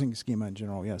general. Using schema in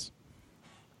general, yes.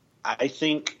 I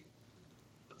think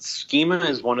schema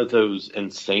is one of those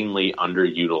insanely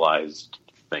underutilized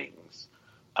things.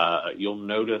 You'll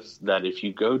notice that if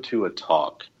you go to a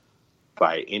talk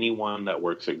by anyone that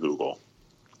works at Google,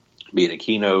 be it a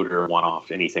keynote or a one-off,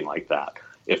 anything like that,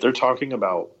 if they're talking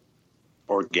about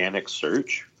organic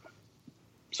search,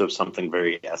 so something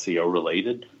very SEO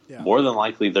related, more than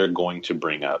likely they're going to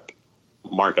bring up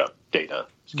markup data,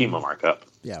 schema markup.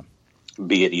 Yeah.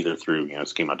 Be it either through,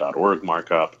 schema.org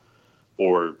markup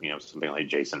or, something like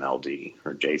JSON LD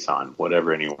or JSON,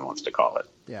 whatever anyone wants to call it.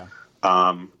 Yeah.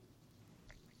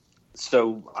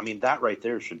 So, I mean, that right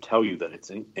there should tell you that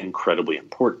it's incredibly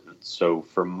important. So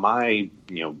for my,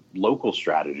 local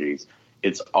strategies,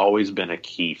 it's always been a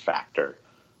key factor.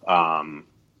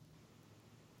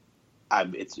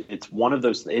 It's one of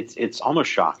those, it's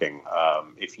almost shocking.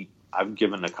 I've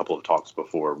given a couple of talks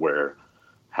before where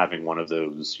having one of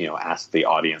those, ask the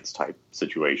audience type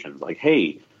situations, like,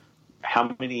 hey,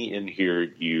 how many in here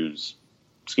use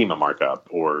schema markup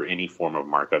or any form of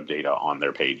markup data on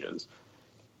their pages?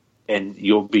 And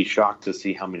you'll be shocked to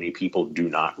see how many people do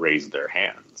not raise their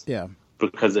hands. Yeah.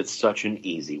 Because it's such an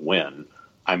easy win.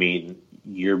 I mean,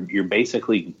 you're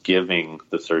basically giving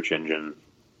the search engine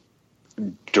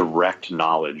direct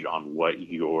knowledge on what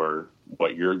you're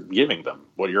giving them,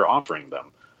 what you're offering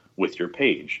them with your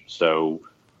page. So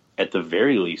at the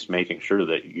very least, making sure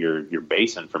that your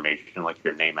base information, like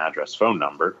your name, address, phone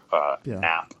number,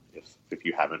 NAP, if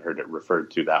you haven't heard it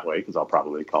referred to that way, because I'll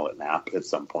probably call it NAP at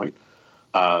some point.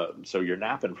 So your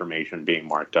NAP information being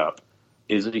marked up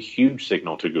is a huge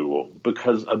signal to Google,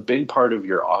 because a big part of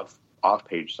your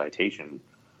off-page citation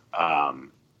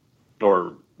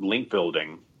or link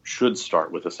building should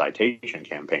start with a citation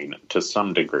campaign to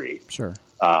some degree. Sure.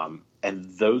 And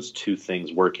those two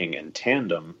things working in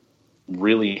tandem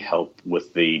really help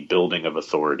with the building of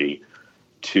authority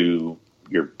to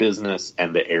your business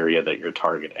and the area that you're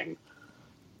targeting.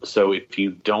 So if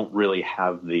you don't really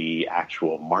have the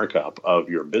actual markup of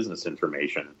your business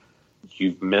information,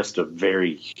 you've missed a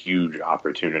very huge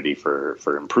opportunity for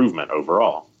improvement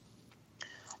overall.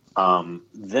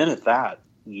 Then at that,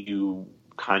 you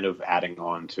kind of adding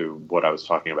on to what I was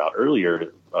talking about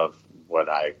earlier of what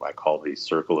I call the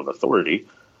circle of authority,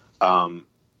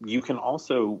 you can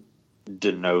also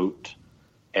denote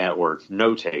or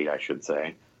notate, I should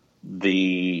say,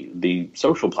 the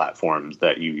social platforms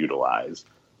that you utilize.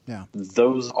 Yeah.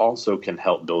 Those also can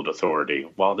help build authority.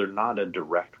 While they're not a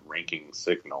direct ranking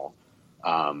signal,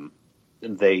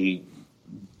 they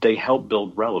help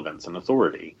build relevance and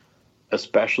authority,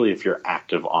 especially if you're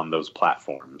active on those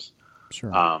platforms.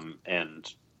 Sure.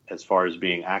 And as far as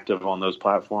being active on those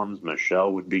platforms,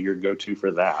 Michelle would be your go-to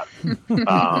for that.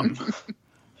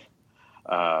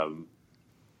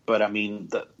 But I mean,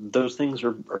 those things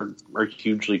are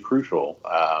hugely crucial.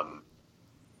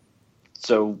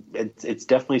 So it's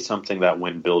definitely something that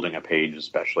when building a page,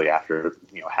 especially after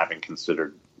having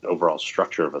considered the overall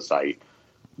structure of a site,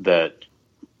 that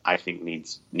I think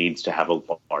needs to have a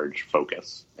large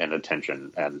focus and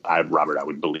attention. And Robert, I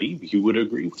would believe you would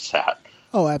agree with that.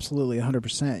 Oh, absolutely,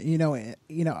 100%.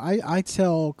 I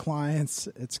tell clients,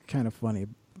 it's kind of funny.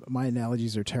 My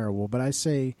analogies are terrible, but I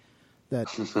say that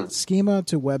schema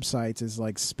to websites is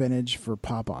like spinach for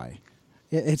Popeye.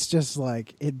 It's just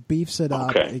like it beefs it up.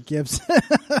 Okay. It gives.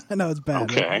 I know it's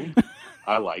bad. Okay, right?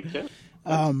 I liked it.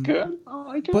 That's good. I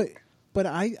like it. But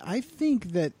I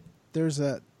think that there's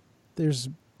a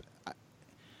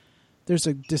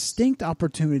distinct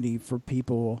opportunity for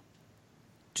people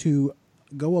to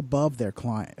go above their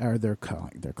client or their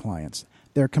clients,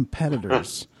 their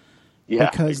competitors,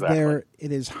 because exactly.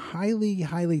 it is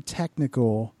highly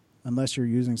technical unless you're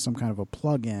using some kind of a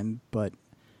plugin. But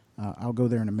I'll go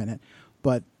there in a minute.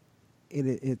 But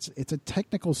it's a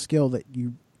technical skill that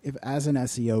if as an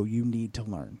SEO you need to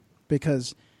learn,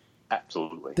 because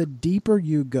absolutely the deeper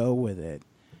you go with it.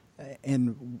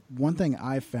 And one thing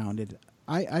I found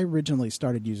I originally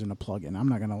started using a plugin. I'm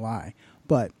not going to lie,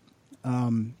 but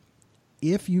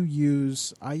if you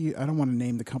use, I don't want to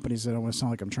name the companies. I don't want to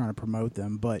sound like I'm trying to promote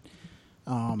them, but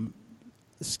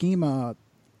Schema,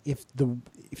 if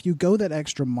you go that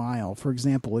extra mile, for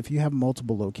example, if you have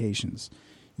multiple locations,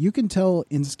 you can tell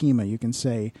in Schema, you can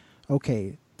say,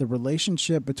 okay, the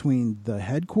relationship between the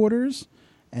headquarters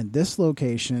and this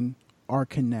location are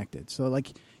connected. So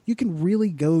like you can really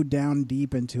go down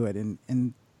deep into it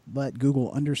and let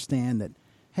Google understand that,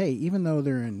 hey, even though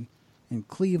they're in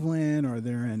Cleveland or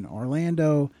they're in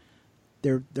Orlando,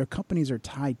 their companies are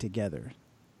tied together.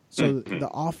 So the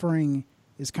offering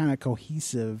is kind of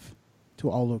cohesive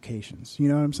to all locations. You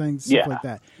know what I'm saying? Stuff like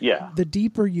that. Yeah. The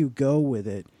deeper you go with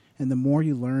it and the more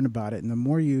you learn about it and the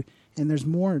more and there's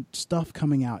more stuff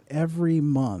coming out every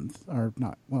month, or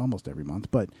not, well, almost every month,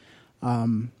 but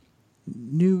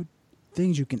new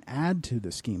things you can add to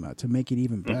the schema to make it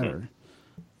even better.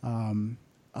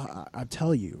 I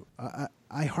tell you,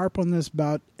 I harp on this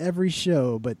about every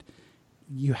show, but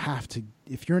you have to,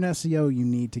 if you're an SEO, you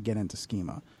need to get into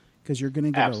schema because you're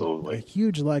going to get a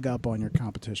huge leg up on your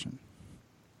competition.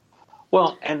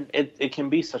 Well, and it can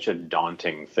be such a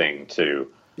daunting thing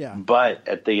too. Yeah. But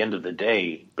at the end of the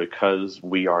day, because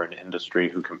we are an industry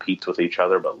who competes with each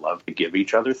other but love to give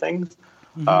each other things,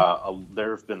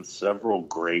 there have been several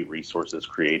great resources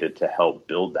created to help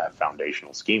build that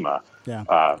foundational schema.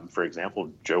 Yeah. For example,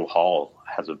 Joe Hall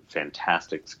has a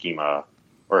fantastic schema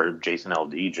or JSON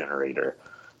LD generator.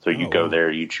 So you go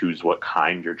there, you choose what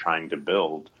kind you're trying to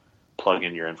build, plug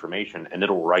in your information, and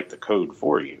it'll write the code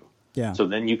for you. Yeah. So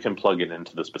then you can plug it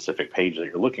into the specific page that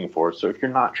you're looking for. So if you're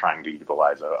not trying to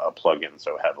utilize a plugin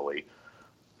so heavily,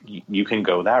 you can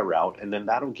go that route, and then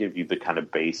that'll give you the kind of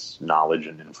base knowledge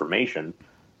and information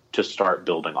to start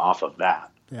building off of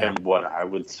that. Yeah. And what I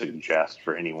would suggest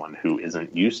for anyone who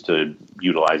isn't used to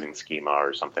utilizing schema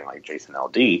or something like JSON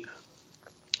LD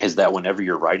is that whenever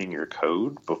you're writing your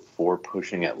code, before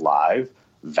pushing it live,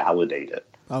 validate it.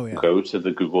 Oh, yeah. Go to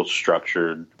the Google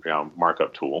structured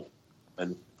markup tool,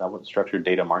 and that was structured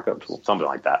data markup tool, something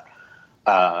like that,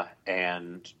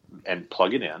 and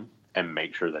plug it in and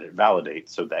make sure that it validates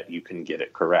so that you can get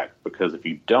it correct. Because if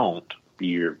you don't,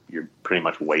 you're pretty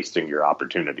much wasting your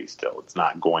opportunity still. It's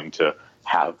not going to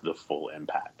have the full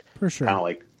impact. For sure. Kind of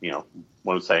like,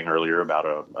 what I was saying earlier about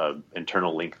a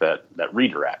internal link that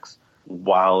redirects.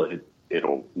 While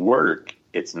it'll work,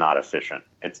 it's not efficient.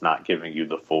 It's not giving you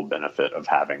the full benefit of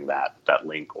having that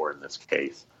link, or in this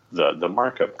case, the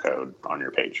markup code on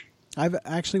your page. I've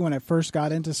actually, when I first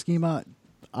got into schema,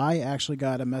 I actually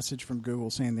got a message from Google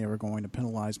saying they were going to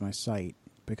penalize my site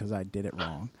because I did it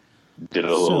wrong. Did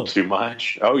it a little too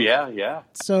much? Oh, yeah.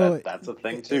 So that's a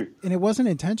thing, too. And it wasn't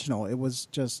intentional. It was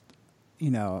just,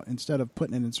 instead of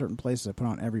putting it in certain places, I put it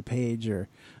on every page or,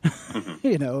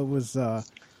 it was,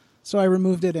 so I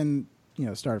removed it and,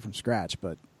 started from scratch.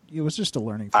 But it was just a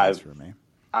learning phase for me.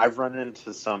 I've run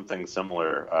into something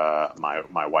similar.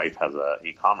 My wife has an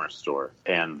e-commerce store,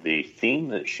 and the theme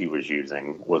that she was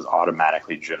using was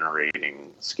automatically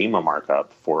generating schema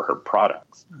markup for her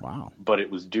products. Wow. But it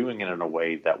was doing it in a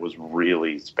way that was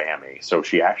really spammy. So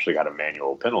she actually got a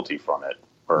manual penalty from it,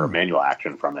 or a manual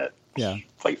action from it,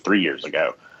 like 3 years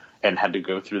ago, and had to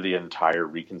go through the entire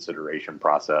reconsideration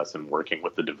process and working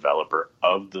with the developer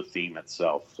of the theme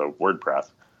itself, so WordPress,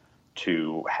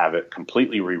 to have it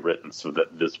completely rewritten so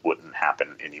that this wouldn't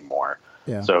happen anymore.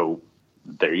 Yeah. So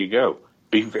there you go.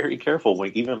 Be very careful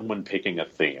even when picking a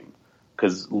theme,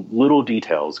 because little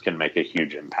details can make a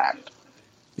huge impact.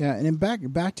 Yeah, and then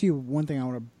back to you, one thing I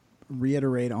want to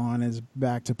reiterate on is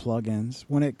back to plugins.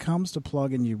 When it comes to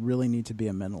plugin, you really need to be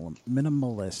a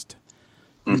minimalist.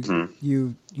 Mm-hmm.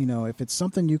 You know, if it's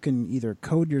something you can either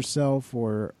code yourself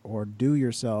or do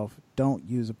yourself, don't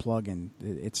use a plugin.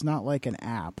 It's not like an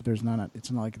app. It's not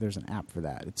like there's an app for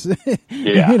that. It's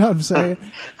Yeah. You know what I'm saying?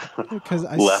 Because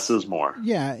less is more.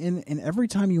 Yeah, and every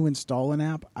time you install an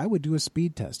app, I would do a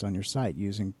speed test on your site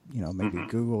using, you know, maybe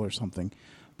Google or something.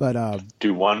 But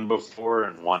do one before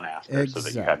and one after, so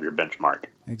that you have your benchmark.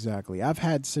 Exactly. I've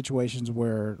had situations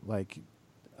where, like,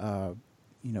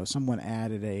 you know, someone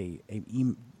added a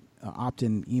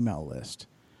opt-in email list,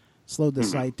 slowed the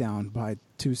site down by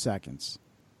 2 seconds.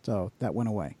 So that went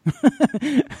away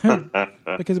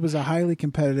because it was a highly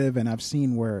competitive, and I've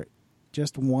seen where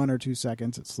just 1 or 2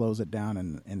 seconds it slows it down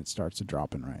and it starts to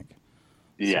drop in rank.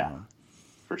 Yeah, so,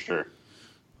 for sure.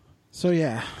 So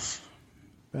yeah.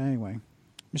 But anyway,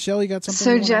 Michelle, you got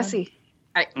something? So Jesse,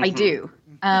 I do.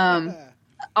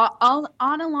 All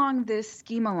on along this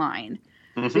schema line.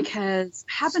 Because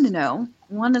happen to know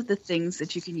one of the things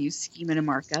that you can use schema to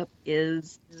mark up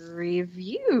is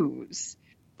reviews.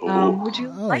 Would you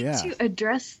like to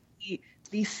address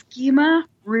the schema,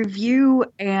 review,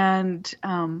 and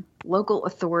local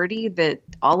authority that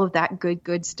all of that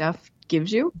good stuff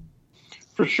gives you?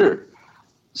 For sure.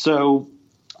 So,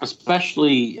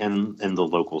 especially in the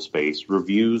local space,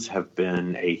 reviews have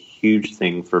been a huge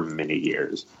thing for many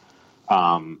years.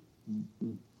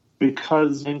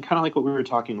 Because, and kind of like what we were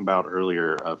talking about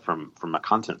earlier, from a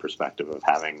content perspective of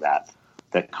having that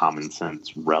common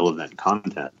sense, relevant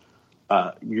content,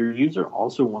 your user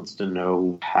also wants to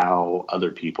know how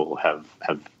other people have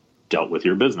dealt with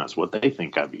your business, what they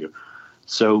think of you.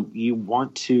 So you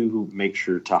want to make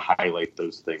sure to highlight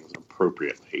those things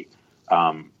appropriately.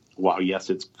 While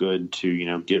yes, it's good to, you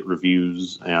know, get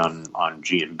reviews on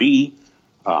G&B,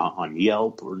 on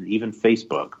Yelp, or even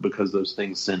Facebook, because those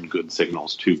things send good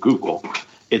signals to Google.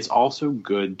 It's also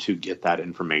good to get that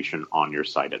information on your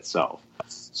site itself.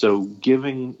 So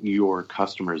giving your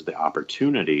customers the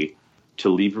opportunity to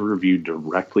leave a review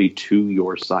directly to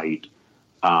your site,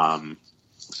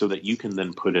 so that you can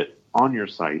then put it on your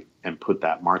site and put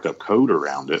that markup code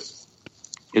around it,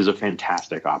 is a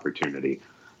fantastic opportunity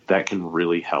that can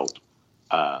really help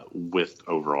with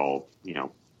overall, you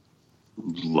know,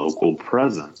 local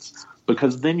presence,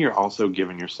 because then you're also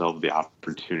giving yourself the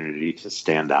opportunity to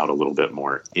stand out a little bit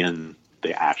more in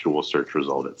the actual search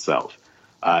result itself.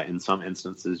 In some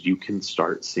instances, you can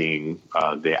start seeing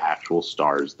the actual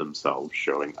stars themselves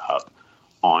showing up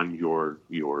on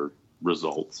your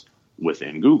results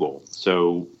within Google.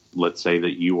 So let's say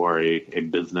that you are a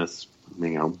business,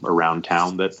 you know, around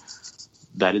town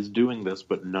that is doing this,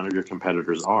 but none of your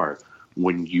competitors are.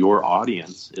 When your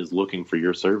audience is looking for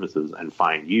your services and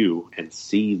find you and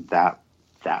see that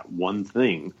one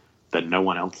thing that no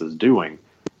one else is doing,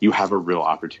 you have a real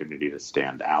opportunity to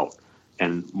stand out,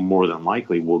 and more than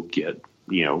likely will get,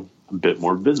 you know, a bit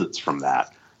more visits from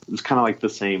that. It was kind of like the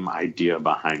same idea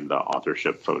behind the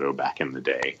authorship photo back in the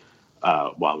day.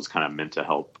 While it was kind of meant to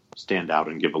help stand out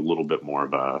and give a little bit more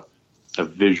of a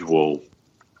visual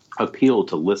appeal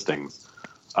to listings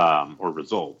or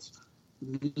results.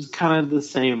 It's kind of the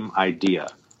same idea,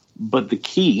 but the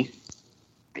key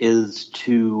is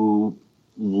to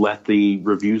let the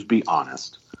reviews be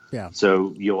honest. Yeah.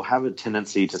 So you'll have a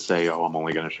tendency to say, "Oh, I'm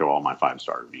only going to show all my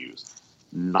 5-star reviews."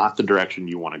 Not the direction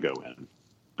you want to go in,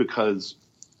 because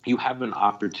you have an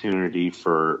opportunity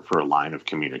for a line of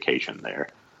communication there.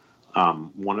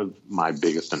 One of my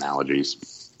biggest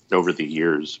analogies over the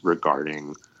years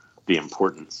regarding the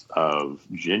importance of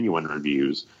genuine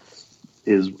reviews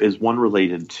is one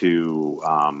related to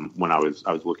when I was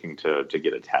looking to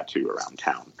get a tattoo around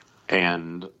town,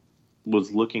 and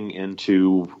was looking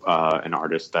into an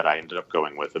artist that I ended up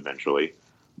going with eventually,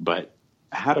 but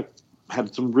had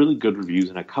some really good reviews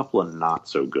and a couple of not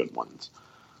so good ones.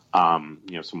 You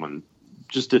know, someone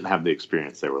just didn't have the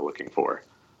experience they were looking for,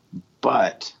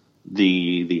 but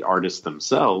the artists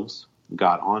themselves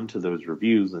got onto those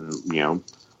reviews and, you know,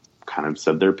 kind of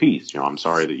said their piece. You know, I'm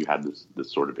sorry that you had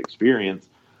this sort of experience.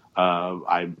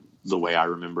 The way I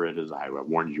remember it is I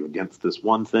warned you against this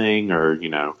one thing, or, you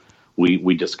know,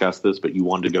 we discussed this, but you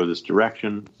wanted to go this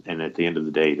direction, and at the end of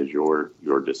the day, it is your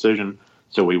decision.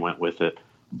 So we went with it.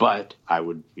 But I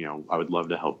would love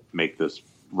to help make this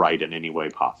right in any way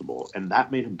possible. And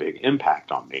that made a big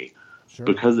impact on me. Sure.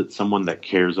 Because it's someone that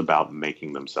cares about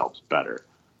making themselves better.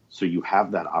 So you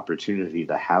have that opportunity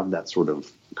to have that sort of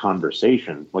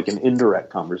conversation, like an indirect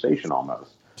conversation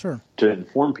almost. Sure. To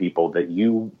inform people that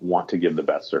you want to give the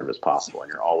best service possible,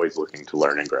 and you're always looking to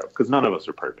learn and grow, because none of us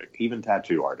are perfect, even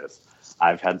tattoo artists.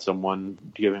 I've had someone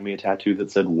giving me a tattoo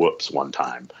that said "whoops" one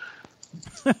time.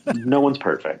 No one's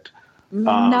perfect,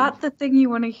 Not the thing you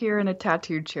want to hear in a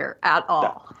tattooed chair at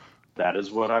all. That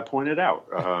is what I pointed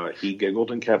out. He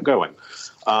giggled and kept going.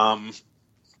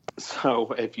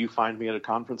 So if you find me at a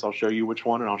conference, I'll show you which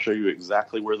one, and I'll show you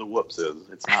exactly where the whoops is.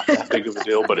 It's not that big of a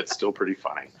deal, but it's still pretty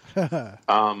funny.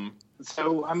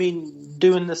 So, I mean,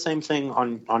 doing the same thing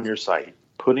on your site,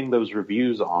 putting those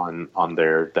reviews on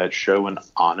there that show an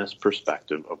honest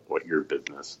perspective of what your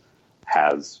business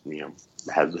has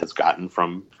gotten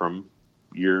from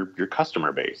your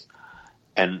customer base.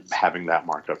 And having that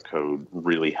markup code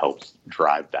really helps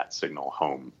drive that signal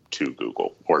home to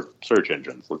Google or search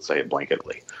engines, let's say it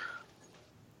blanketly.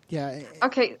 Yeah.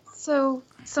 Okay, so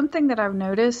something that I've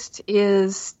noticed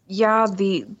is,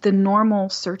 the normal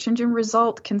search engine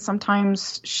result can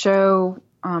sometimes show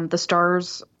the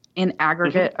stars in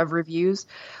aggregate of reviews,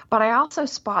 but I also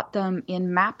spot them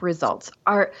in map results.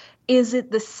 Is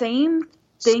it the same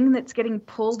thing that's getting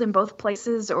pulled in both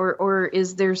places, or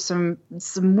is there some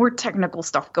more technical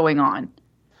stuff going on?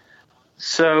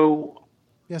 So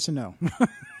yes and no.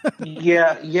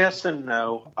 Yeah, yes and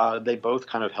no. They both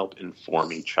kind of help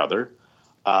inform each other.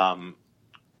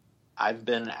 I've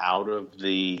been out of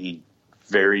the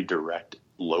very direct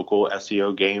local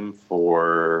SEO game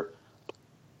for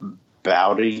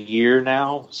about a year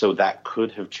now, so that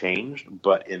could have changed.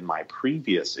 But in my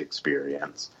previous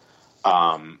experience,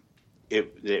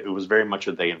 it was very much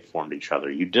that they informed each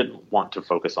other. You didn't want to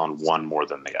focus on one more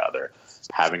than the other.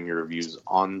 Having your reviews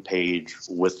on page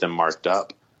with them marked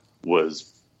up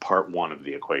was part one of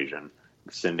the equation.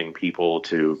 Sending people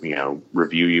to,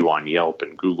 review you on Yelp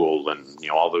and Google and,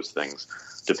 all those things,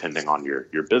 depending on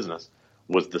your business,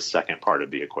 was the second part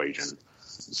of the equation.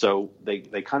 So they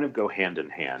kind of go hand in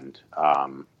hand.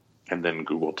 And then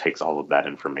Google takes all of that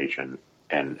information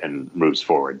and moves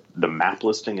forward. The map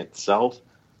listing itself,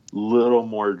 little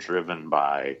more driven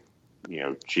by,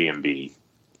 GMB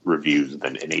reviews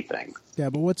than anything. Yeah,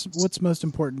 but what's most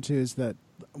important too is that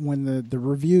when the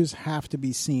reviews have to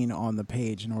be seen on the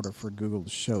page in order for Google to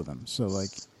show them. So like,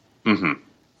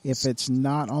 if it's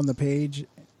not on the page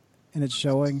and it's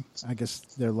showing, I guess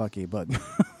they're lucky, but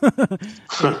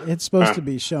it's supposed to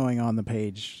be showing on the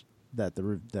page that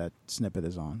that snippet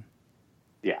is on.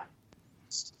 Yeah.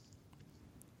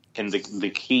 And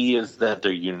the key is that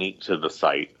they're unique to the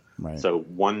site. Right. So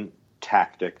one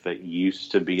tactic that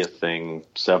used to be a thing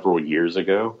several years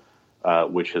ago,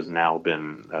 which has now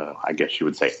been, I guess you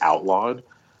would say, outlawed,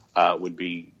 would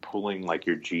be pulling like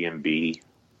your GMB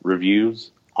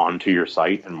reviews onto your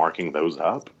site and marking those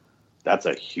up. That's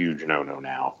a huge no-no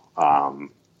now.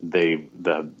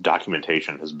 The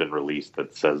documentation has been released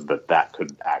that says that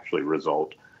could actually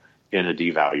result in a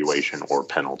devaluation or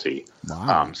penalty.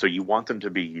 Wow. So you want them to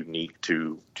be unique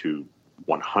to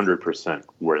 100%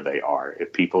 where they are.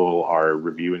 If people are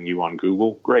reviewing you on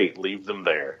Google, great, leave them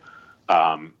there.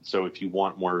 So if you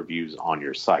want more reviews on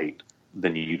your site,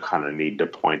 then you kind of need to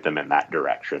point them in that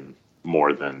direction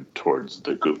more than towards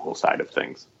the Google side of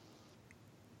things.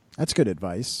 That's good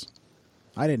advice.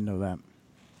 I didn't know that.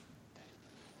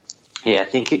 Yeah, I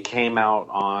think it came out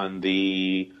on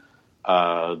the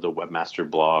Webmaster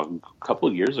blog a couple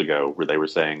of years ago where they were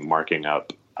saying marking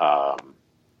up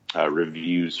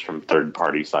reviews from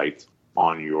third-party sites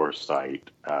on your site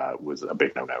was a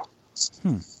big no-no.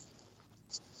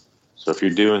 So if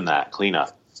you're doing that, clean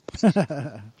up.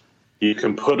 You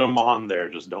can put them on there,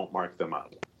 just don't mark them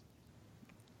up.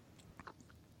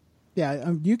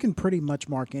 Yeah, you can pretty much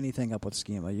mark anything up with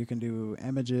schema. You can do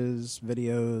images,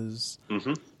 videos,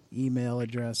 email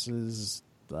addresses.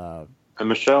 And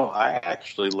Michelle, I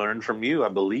actually learned from you, I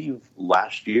believe,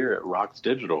 last year at Rocks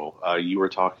Digital. You were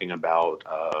talking about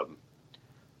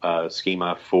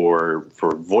schema for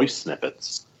voice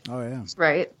snippets. Oh, yeah.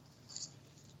 Right.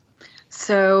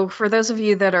 So for those of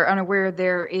you that are unaware,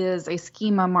 there is a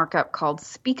schema markup called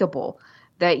Speakable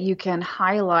that you can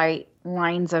highlight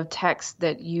lines of text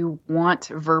that you want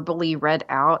verbally read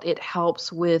out. It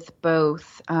helps with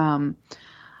both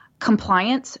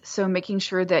compliance, so making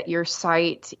sure that your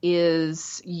site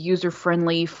is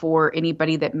user-friendly for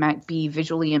anybody that might be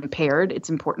visually impaired. It's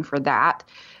important for that.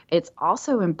 It's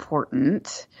also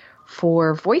important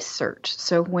for voice search.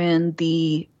 So when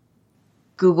the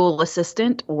Google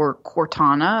Assistant or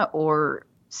Cortana or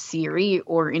Siri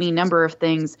or any number of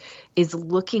things is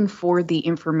looking for the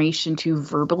information to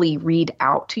verbally read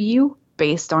out to you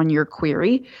based on your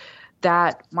query,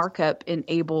 that markup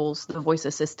enables the voice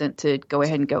assistant to go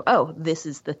ahead and go, oh, this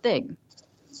is the thing.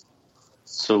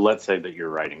 So let's say that you're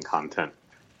writing content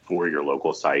for your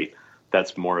local site.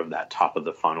 That's more of that top of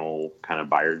the funnel kind of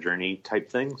buyer journey type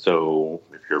thing. So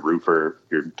if you're a roofer,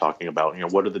 you're talking about,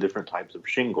 what are the different types of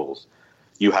shingles?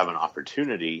 You have an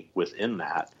opportunity within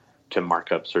that to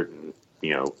mark up certain,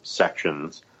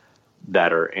 sections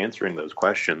that are answering those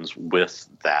questions with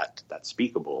that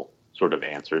speakable sort of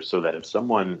answer, so that if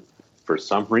someone for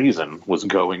some reason was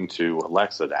going to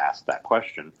Alexa to ask that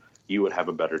question, you would have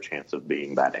a better chance of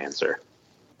being that answer.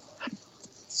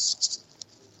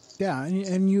 Yeah,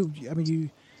 and you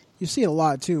see it a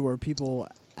lot too, where people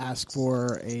ask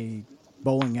for a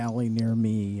bowling alley near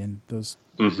me and those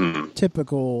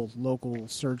typical local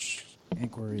search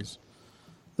inquiries.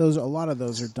 A lot of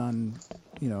those are done,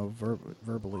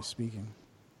 verbally speaking.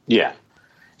 Yeah,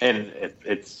 and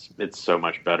it's so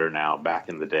much better now. Back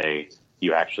in the day,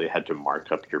 you actually had to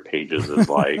mark up your pages as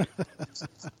like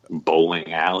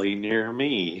bowling alley near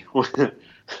me.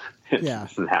 Yeah.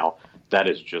 Now that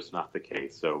is just not the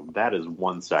case. So that is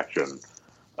one section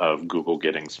of Google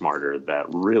getting smarter that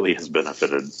really has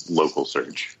benefited local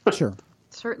search. Sure.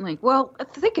 Certainly. Well,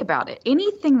 think about it.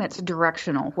 Anything that's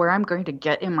directional, where I'm going to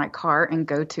get in my car and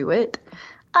go to it,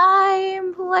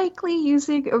 I'm likely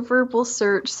using a verbal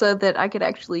search so that I could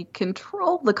actually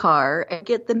control the car and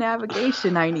get the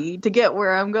navigation I need to get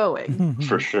where I'm going.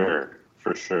 For sure.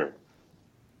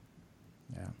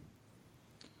 Yeah.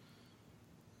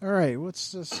 All right,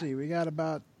 let's see. We got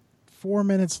about 4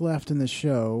 minutes left in the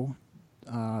show.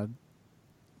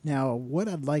 Now, what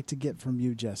I'd like to get from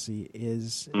you, Jesse,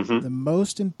 is the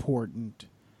most important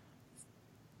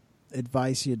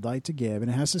advice you'd like to give, and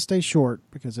it has to stay short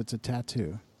because it's a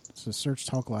tattoo. It's a Search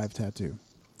Talk Live tattoo.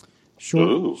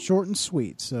 Short and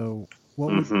sweet. So,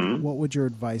 what would your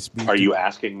advice be? Are you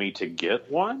asking me to get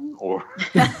one, or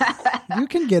you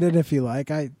can get it if you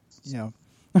like?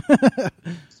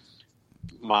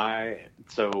 My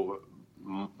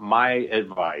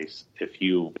advice,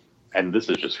 and this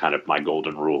is just kind of my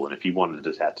golden rule, and if you wanted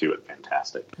to tattoo it,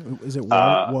 fantastic. Is it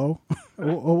whoa?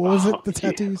 What was it, the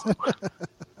tattoo you said?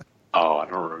 Oh, I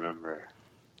don't remember.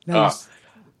 No,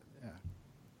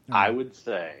 I would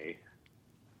say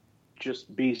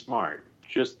just be smart.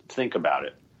 Just think about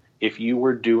it. If you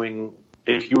were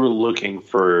looking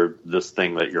for this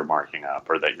thing that you're marking up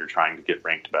or that you're trying to get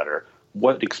ranked better,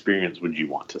 what experience would you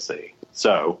want to see?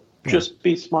 So just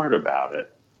be smart about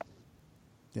it.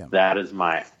 Yeah. That is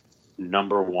my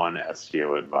number one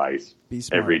SEO advice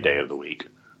every day of the week.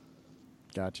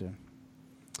 Gotcha.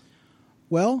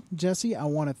 Well, Jesse, I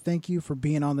want to thank you for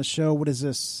being on the show. What is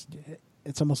this?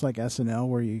 It's almost like SNL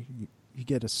where you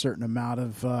get a certain amount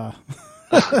of...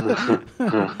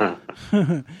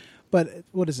 But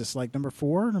what is this, like number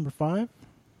 4, number 5?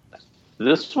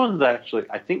 This one's actually,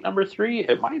 I think, number 3.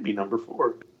 It might be number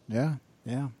 4. Yeah.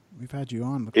 We've had you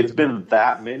on. It's been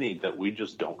that many that we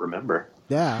just don't remember.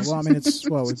 Yeah. Well, I mean,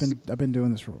 I've been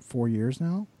doing this for 4 years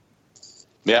now.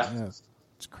 Yeah.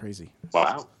 It's crazy.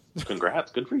 Wow.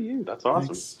 Congrats. Good for you. That's awesome.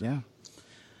 Thanks. Yeah.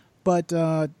 But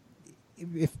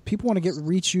if people want to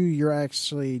reach you, you're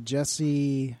actually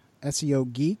Jesse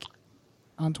SEO Geek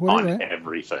on Twitter, on right?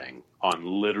 everything. On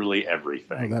literally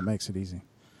everything. Oh, that makes it easy.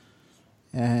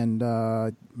 And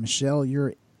Michelle,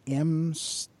 you're M.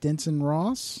 Stinson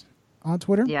Ross on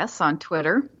Twitter? Yes, on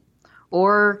Twitter.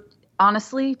 Or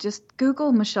honestly, just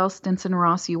Google Michelle Stinson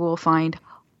Ross. You will find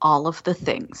all of the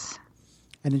things.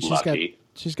 And then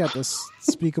she's got this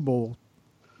speakable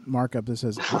markup that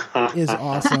says "is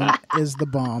awesome, is the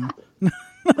bomb."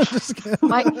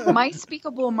 my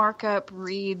speakable markup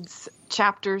reads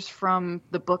chapters from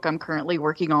the book I'm currently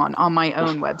working on my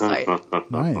own website.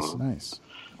 Nice.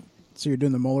 So you're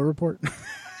doing the Mueller report?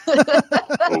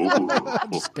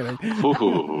 Just kidding.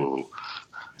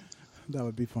 That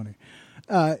would be funny.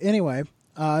 Anyway,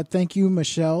 thank you,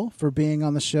 Michelle, for being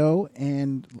on the show.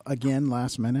 And again,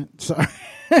 last minute. Sorry,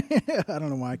 I don't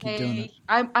know why I keep doing it.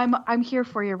 I'm here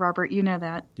for you, Robert. You know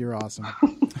that. You're awesome.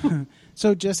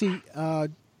 So, Jesse,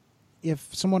 if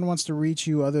someone wants to reach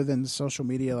you other than social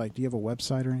media, like, do you have a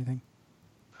website or anything?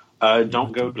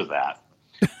 Don't go to that.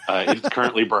 It's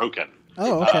currently broken.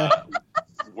 Oh, okay.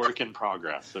 Work in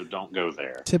progress, so don't go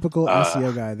there. Typical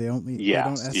SEO guy. They don't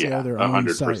SEO their own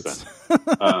 100%. Sites.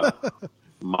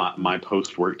 My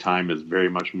post-work time is very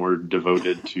much more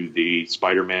devoted to the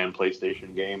Spider-Man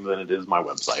PlayStation game than it is my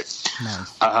website.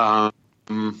 Nice.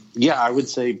 I would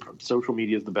say social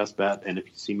media is the best bet. And if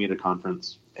you see me at a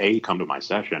conference, A, come to my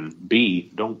session.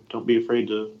 B, don't be afraid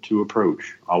to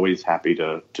approach. Always happy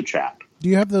to chat. Do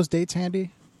you have those dates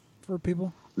handy for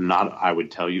people? I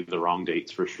would tell you the wrong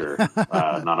dates for sure.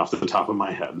 Not off the top of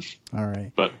my head. All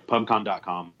right. But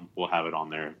pubcon.com will have it on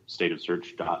there.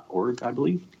 stateofsearch.org, I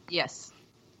believe. Yes.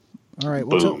 All right.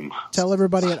 Well, Boom. Tell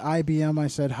everybody at IBM I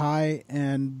said hi,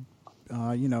 and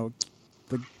the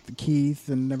Keith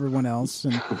and everyone else,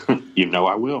 and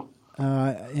I will.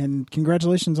 And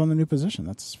congratulations on the new position.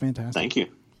 That's fantastic.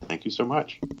 Thank you so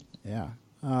much. Yeah.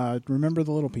 Remember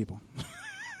the little people.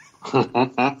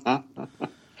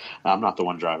 I'm not the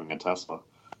one driving a Tesla.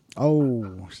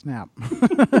 Oh, snap.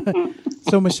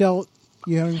 So, Michelle,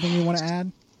 you have anything you want to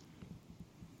add?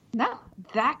 No,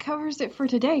 that covers it for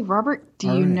today. Robert, do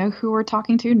All you right. know who we're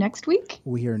talking to next week?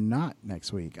 We are not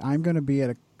next week. I'm going to be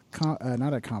at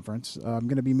not a conference. I'm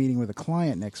going to be meeting with a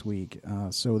client next week,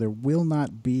 so there will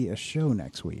not be a show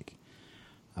next week.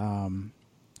 I'm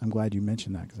glad you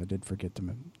mentioned that because I did forget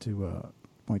to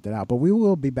point that out. But we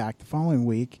will be back the following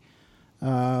week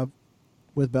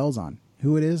with bells on.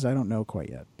 Who it is, I don't know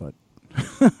quite yet, but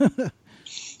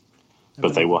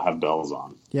but they will have bells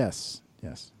on. Yes.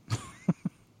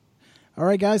 All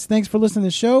right, guys. Thanks for listening to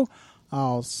the show.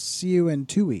 I'll see you in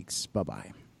 2 weeks.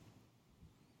 Bye-bye.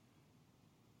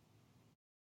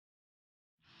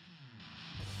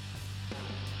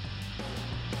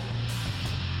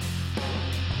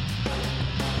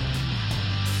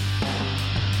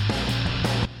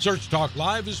 Search Talk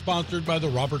Live is sponsored by the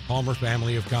Robert Palmer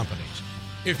family of companies.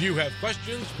 If you have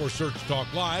questions for Search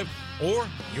Talk Live, or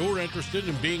you're interested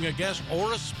in being a guest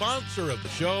or a sponsor of the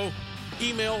show,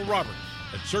 email Robert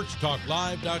at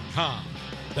searchtalklive.com.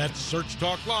 That's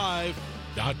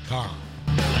searchtalklive.com.